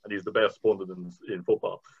them, and he's the best pundit in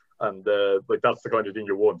football. And that's the kind of thing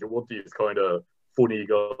you want. You want these kind of funny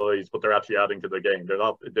guys, but they're actually adding to the game.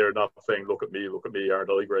 They're not saying, look at me,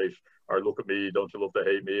 aren't I great? Or look at me, don't you love to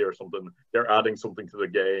hate me or something. They're adding something to the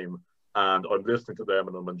game, and I'm listening to them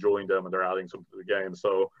and I'm enjoying them, and they're adding something to the game.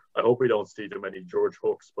 So I hope we don't see too many George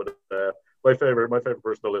Hooks, but my favorite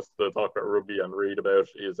person to listen to talk about rugby and read about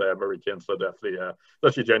is Murray Kinsella. Definitely,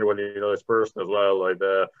 actually genuinely nice person as well.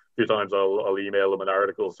 A few times I'll email him an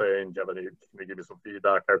article saying, can you give me some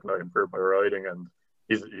feedback? How can I improve my writing? And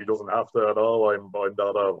he doesn't have to at all. I'm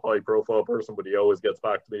not a high profile person, but he always gets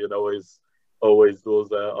back to me and always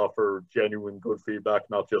does offer genuine good feedback,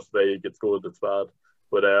 not just vague, it's good, it's bad.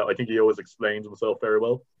 But I think he always explains himself very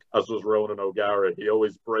well, as does Ronan O'Gara. He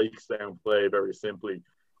always breaks down play very simply.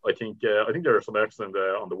 I think there are some excellent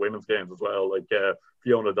on the women's games as well, like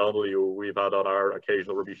Fiona Donnelly, who we've had on our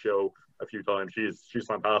occasional rugby show a few times. She's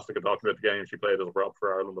fantastic at talking about the game. She played as a prop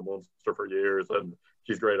for Ireland and Munster for years, and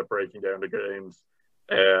she's great at breaking down the games.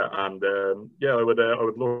 I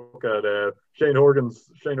would look at Shane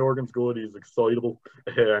Horgan's good. He's excitable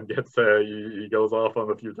and gets he goes off on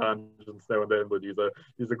a few tangents now and then, but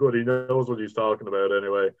he's a good. He knows what he's talking about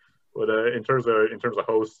anyway. But in terms of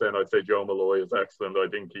hosts, then I'd say Joe Malloy is excellent. I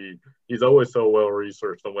think he's always so well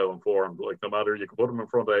researched and well informed. Like, no matter, you can put him in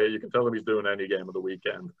front of you can tell him he's doing any game of the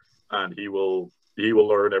weekend, and he will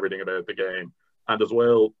learn everything about the game. And as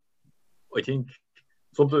well, I think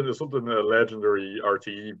something a legendary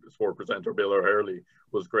RTE sport presenter Bill O'Hurley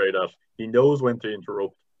was great at. He knows when to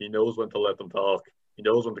interrupt. He knows when to let them talk. He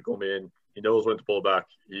knows when to come in. He knows when to pull back.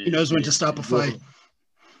 He knows when to stop a fight.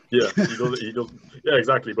 Yeah, he does. Yeah,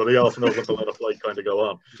 exactly. But he also knows when to let a fight kind of go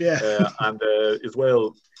on. Yeah. And as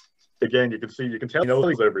well, again, you can tell he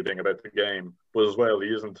knows everything about the game, but as well, he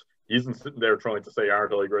isn't sitting there trying to say,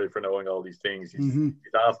 aren't I great for knowing all these things? He's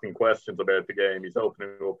asking questions about the game. He's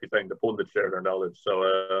opening up. He's saying the pundits share their knowledge. So,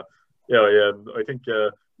 I think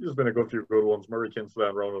there's been a few good ones. Murray Kinsella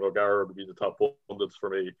and Ronan O'Gara would be the top pundits for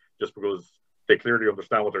me, just because they clearly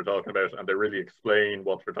understand what they're talking about and they really explain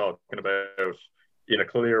what they're talking about in a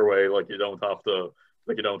clear way. Like, you don't have to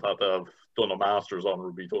have done a master's on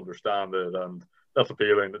rugby to understand it, and that's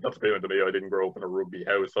appealing to me. I didn't grow up in a rugby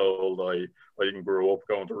household. I didn't grow up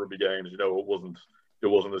going to rugby games. It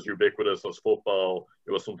wasn't as ubiquitous as football.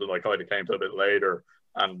 It was something I kind of came to a bit later,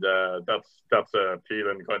 and that's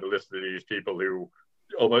appealing. Kind of listening to these people who,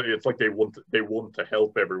 it's like they want to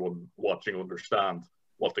help everyone watching understand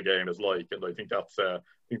what the game is like, and I think that's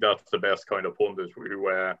the best kind of pundit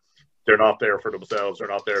who they're not there for themselves. They're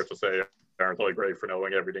not there to say, aren't I great for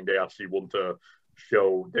knowing everything? They actually want to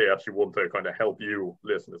kind of help you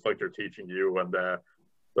listen. It's like they're teaching you. And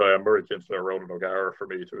Murray Kinsella and Ronan O'Gara for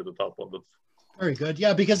me, two of the top pundits. Very good.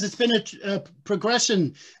 Yeah, because it's been a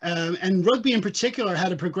progression, and rugby in particular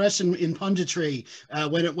had a progression in punditry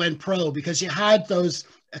when it went pro, because you had those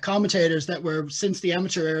commentators that were, since the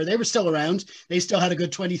amateur era, they were still around. They still had a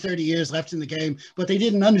good 20, 30 years left in the game, but they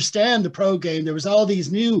didn't understand the pro game. There was all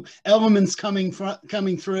these new elements coming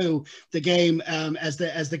through the game as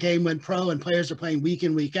the game went pro, and players were playing week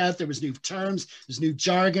in, week out. There was new terms, there's new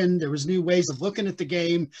jargon, there was new ways of looking at the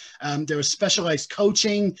game. There was specialized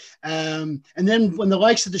coaching. And then when the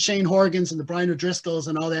likes of the Shane Horgans and the Brian O'Driscolls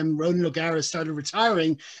and all them, Ronan O'Gara, started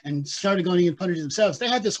retiring and started going in punditry themselves, they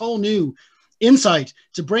had this whole new insight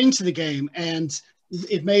to bring to the game. And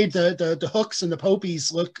it made the hooks and the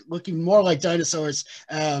popies looking more like dinosaurs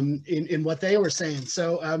in what they were saying.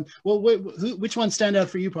 So, which ones stand out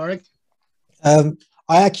for you, Padraig?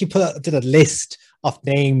 I actually did a list of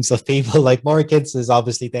names of people. Like Morgan is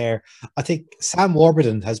obviously there. I think Sam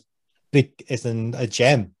Warburton is a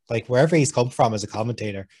gem. Like wherever he's come from as a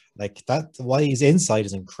commentator, like that, why he's inside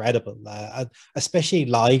is incredible. Especially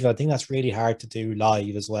live. I think that's really hard to do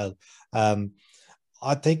live as well.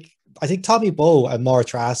 I think Tommy Bowe and Maura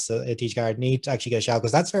Trass at TGR need to actually get a shout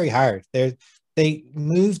because that's very hard. They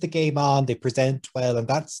move the game on, they present well, and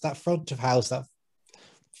that front of house, that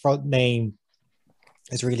front name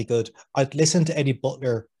is really good. I'd listen to Eddie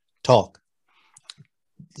Butler talk,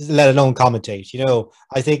 let alone commentate. You know,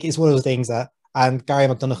 I think it's one of those things that, and Gary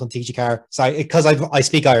McDonagh on TGR, sorry, because I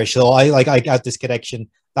speak Irish, so I have this connection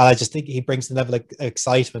that I just think he brings the level of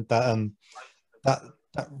excitement that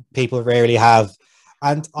people rarely have.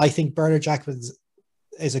 And I think Bernard Jackman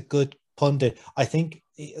is a good pundit. I think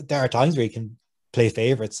there are times where he can play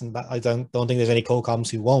favourites, and I don't think there's any co-coms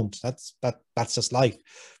who won't. That's just life.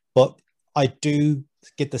 But I do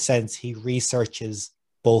get the sense he researches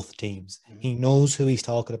both teams. He knows who he's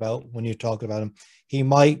talking about when you're talking about him. He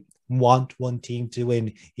might want one team to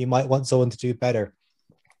win. He might want someone to do better,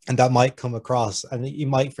 and that might come across. And you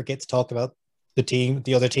might forget to talk about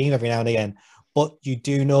the other team every now and again. But you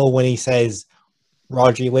do know when he says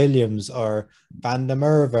Rodri Williams or Van der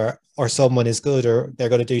Merwe or someone is good or they're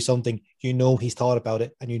going to do something, you know he's thought about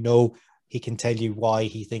it, and you know he can tell you why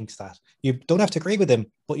he thinks that. You don't have to agree with him,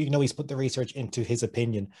 but you know he's put the research into his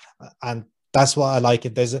opinion, and that's what I like.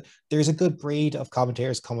 It there's a good breed of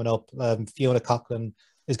commentators coming up. Fiona Coughlin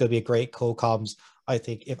is going to be a great co-coms. I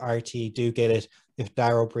think if RT do get it, if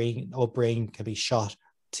Darragh O'Brien can be shot,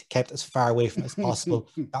 kept as far away from it as possible.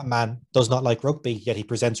 That man does not like rugby, yet he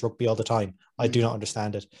presents rugby all the time. I do not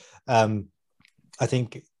understand it. I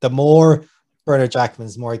think the more Bernard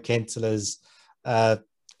Jackman's, more Kinsella's,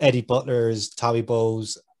 Eddie Butler's, Tommy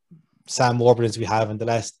Bowe's, Sam Warburton's we have, and the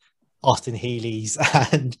less Austin Healy's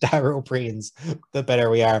and Darragh O'Brien's, the better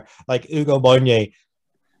we are. Like Ugo Bonnier,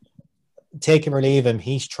 take him or leave him,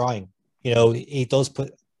 he's trying. You know, he does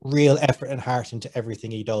put real effort and heart into everything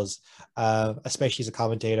he does, especially as a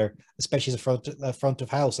commentator, especially as a front of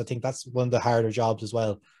house. I think that's one of the harder jobs as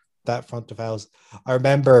well, that front of house. I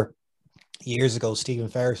remember years ago, Stephen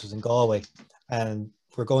Ferris was in Galway and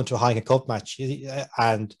we're going to a Heineken Cup match,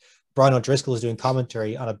 and Brian O'Driscoll was doing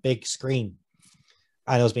commentary on a big screen,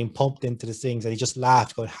 and it was being pumped into the things, and he just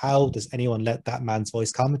laughed, going, how does anyone let that man's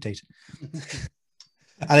voice commentate?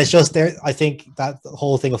 And it's just there. I think that the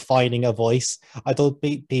whole thing of finding a voice, I don't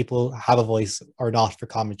think people have a voice or not for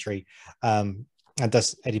commentary. And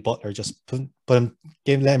that's Eddie Butler. Just put him,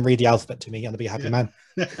 let him read the alphabet to me, and I'll be a happy man.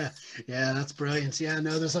 Yeah, that's brilliant. Yeah,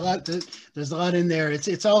 no, there's a lot. There's a lot in there.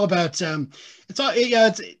 It's all about. It's all.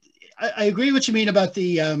 Yeah, I agree what you mean about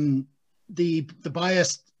the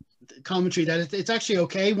biased commentary, that it's actually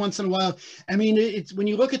okay once in a while. I mean, it's when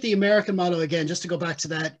you look at the American model again, just to go back to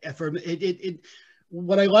that for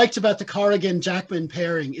what I liked about the Corrigan-Jackman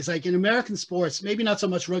pairing is, like, in American sports, maybe not so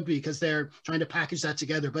much rugby because they're trying to package that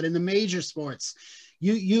together, but in the major sports,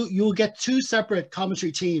 you'll get two separate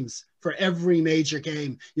commentary teams for every major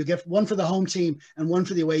game. You get one for the home team and one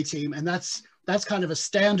for the away team, and that's kind of a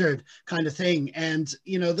standard kind of thing. And,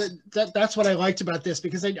 you know, that's what I liked about this,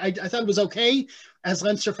 because I thought it was okay as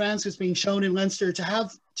Leinster fans, who's being shown in Leinster, to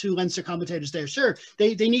have two Leinster commentators there. Sure,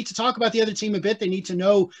 they need to talk about the other team a bit. They need to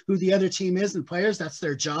know who the other team is and players. That's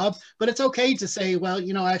their job. But it's okay to say, well,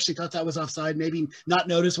 you know, I actually thought that was offside. Maybe not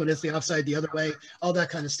notice when it's the offside the other way. All that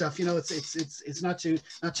kind of stuff. You know, it's not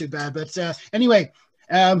too bad. But anyway,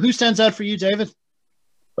 who stands out for you, David?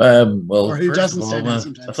 Well, or who doesn't stand out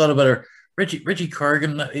sometimes? I thought about her. Richie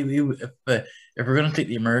Corrigan, if we're going to take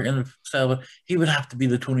the American style, he would have to be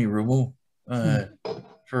the Tony Romo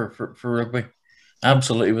for rugby.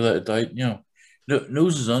 Absolutely, without a doubt. You know,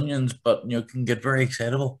 knows his onions, but, you know, can get very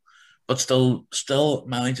excitable, but still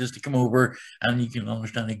manages to come over and you can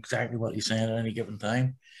understand exactly what he's saying at any given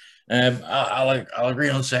time. I'll agree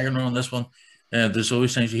on the second one on this one. There's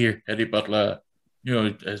always times you hear Eddie Butler, you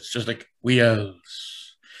know, it's just like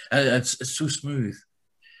wheels. It's so smooth.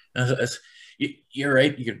 You're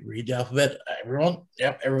right. You can read the alphabet.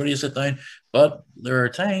 Everybody sit down. But there are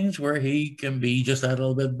times where he can be just that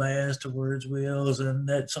little bit biased towards Wales, and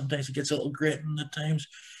that sometimes he gets a little gritting at times.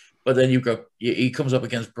 But then he comes up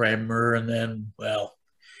against Brian Moore, and then, well,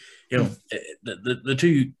 you know, the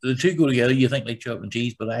two go together. You think like chop and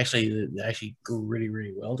cheese, but actually they go really,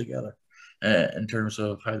 really well together in terms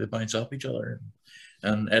of how they bounce off each other.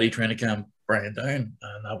 and Eddie trying to calm Brian down,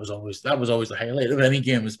 and that was always the highlight of any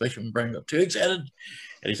game, especially when Brian got too excited.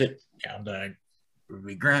 Eddie said, "Calm down, it'll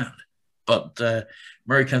be grand." But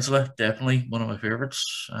Murray Kinsella, definitely one of my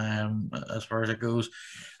favourites as far as it goes.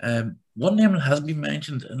 One name that hasn't been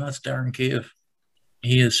mentioned, and that's Darren Cave.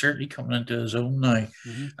 He is certainly coming into his own now,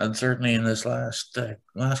 and certainly in this last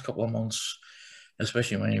couple of months,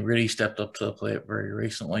 especially when he really stepped up to the plate very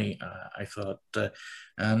recently. I thought,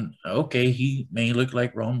 okay, he may look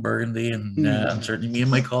like Ron Burgundy, and certainly me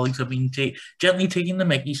and my colleagues have been gently taking the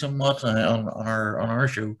mickey somewhat on our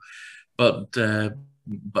show, but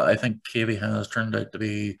I think Cavey has turned out to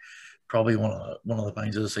be probably one of the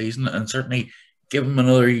finds of the season, and certainly give him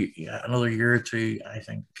another year or two. I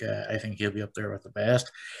think he'll be up there with the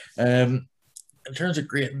best. In terms of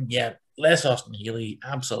grading, yeah, less Austin Healy,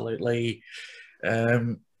 absolutely.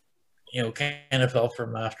 Kind of fell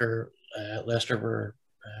from after Leicester were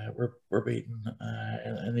beaten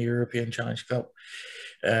in the European Challenge Cup.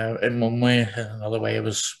 In one way, another way, it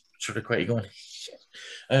was sort of quite going.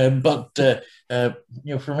 But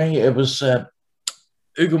for me, it was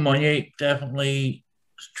Ugo Monye definitely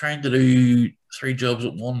trying to do 3 jobs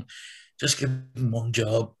at one. Just give him one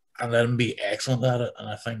job and let him be excellent at it. And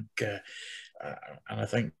I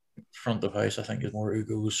think front of house, I think is more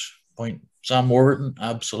Ugo's point. Sam Warburton,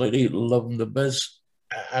 absolutely love him to biz,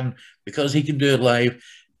 and because he can do it live,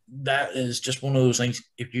 that is just one of those things.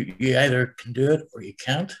 If you either can do it or you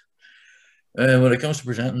can't. When it comes to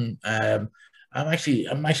presenting, I'm actually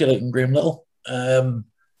liking Graham Little.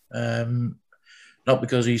 Not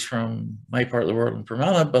because he's from my part of the world in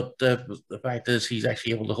Fermanagh, but the fact is he's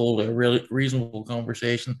actually able to hold a really reasonable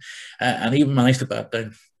conversation, and even managed to bat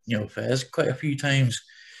down, Fez quite a few times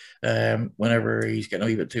whenever he's getting a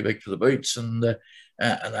wee bit too big for the boots, and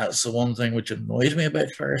that's the one thing which annoys me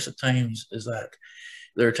about Ferris at times, is that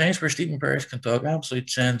there are times where Stephen Ferris can talk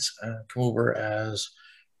absolute sense and come over as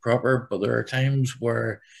proper, but there are times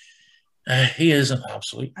where he is an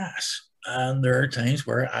absolute ass, and there are times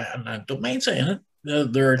where I don't mind saying it.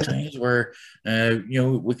 There are times where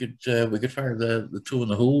we could fire the toe in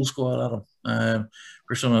the hole squad at him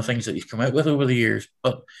for some of the things that he's come out with over the years,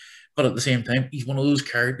 but at the same time, he's one of those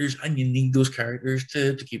characters, and you need those characters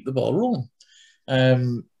to keep the ball rolling.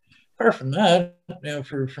 Apart from that,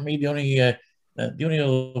 for me, the only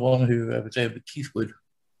other one who I would say would be Keith Wood.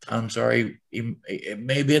 I'm sorry, it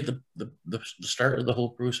may be at the start of the whole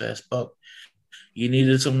process, but you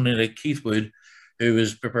needed someone like Keith Wood who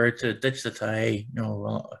was prepared to ditch the tie,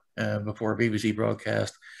 before a BBC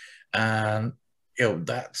broadcast, and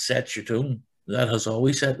that sets your tone. That has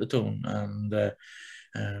always set the tone, and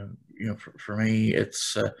for me,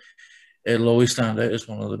 it'll always stand out as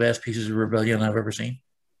one of the best pieces of rebellion I've ever seen.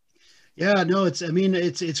 Yeah, no,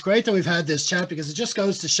 it's great that we've had this chat, because it just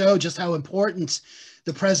goes to show just how important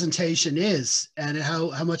the presentation is, and how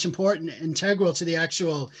much integral to the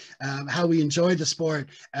actual how we enjoy the sport,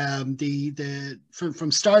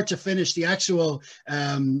 from start to finish, the actual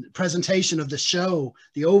presentation of the show,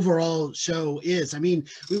 the overall show is. I mean,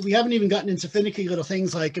 we haven't even gotten into finicky little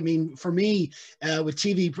things like, for me, with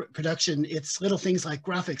TV production, it's little things like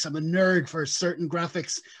graphics. I'm a nerd for certain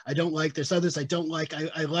graphics I don't like. There's others I don't like.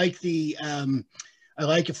 I like I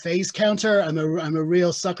like a phase counter. I'm a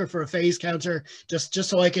real sucker for a phase counter, just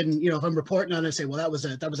so I can, if I'm reporting on it, say, well, that was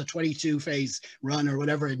a 22 phase run or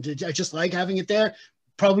whatever, and I just like having it there.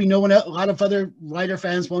 Probably a lot of other writer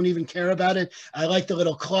fans won't even care about it. I like the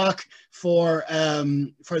little clock for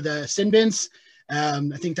the sin bins.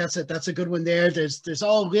 I think that's a good one there. There's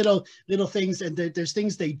all little things, and there's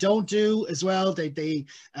things they don't do as well. They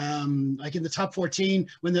like in the top 14,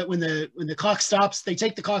 when the clock stops, they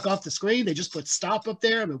take the clock off the screen. They just put stop up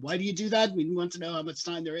there. Why do you do that? We want to know how much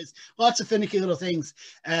time there is. Lots of finicky little things.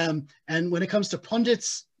 And when it comes to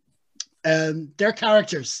pundits, they're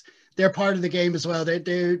characters. They're part of the game as well.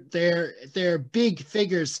 They're big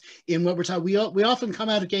figures in what we're talking. We often come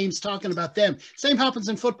out of games talking about them. Same happens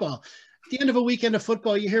in football. The end of a weekend of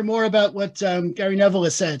football, you hear more about what Gary Neville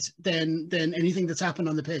has said than anything that's happened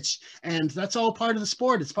on the pitch, and that's all part of the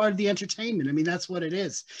sport. It's part of the entertainment. That's what it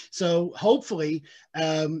is. So hopefully,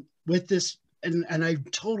 with this, and I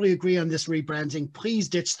totally agree on this rebranding. Please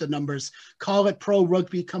ditch the numbers. Call it Pro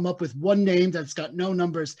Rugby. Come up with one name that's got no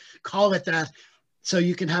numbers. Call it that, so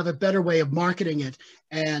you can have a better way of marketing it,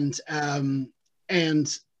 and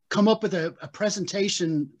come up with a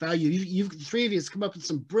presentation value. You three of you come up with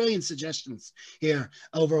some brilliant suggestions here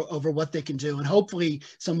over what they can do, and hopefully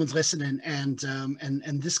someone's listening, and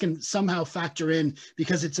this can somehow factor in,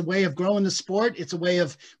 because it's a way of growing the sport. It's a way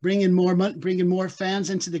of bringing more fans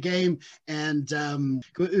into the game, and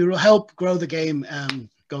it will help grow the game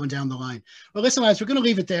going down the line. Well, listen, lads, we're going to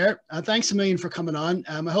leave it there. Thanks a million for coming on.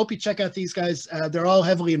 I hope you check out these guys. They're all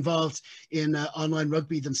heavily involved in online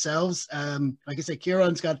rugby themselves. Like I say,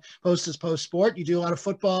 Ciarán's got Post as Post Sport. You do a lot of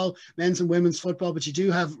football, men's and women's football, but you do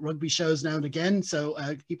have rugby shows now and again. So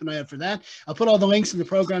keep an eye out for that. I'll put all the links in the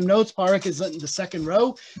program notes. Padraig is in the second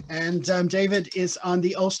row, and David is on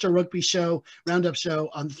the Ulster Rugby Show, Roundup Show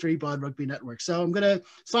on the 3BOD Rugby Network. So I'm going to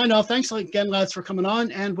sign off. Thanks again, lads, for coming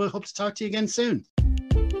on, and we'll hope to talk to you again soon.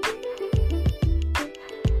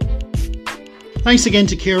 Thanks again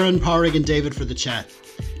to Ciarán, Padraig and David for the chat.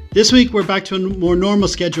 This week we're back to a more normal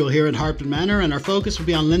schedule here at Harpin Manor, and our focus will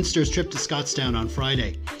be on Leinster's trip to Scottstown on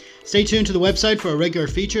Friday. Stay tuned to the website for our regular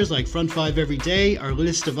features like Front 5 every day, our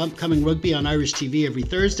list of upcoming rugby on Irish TV every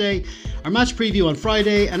Thursday, our match preview on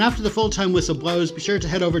Friday, and after the full-time whistle blows, be sure to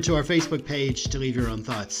head over to our Facebook page to leave your own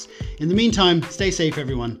thoughts. In the meantime, stay safe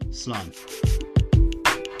everyone. Slán.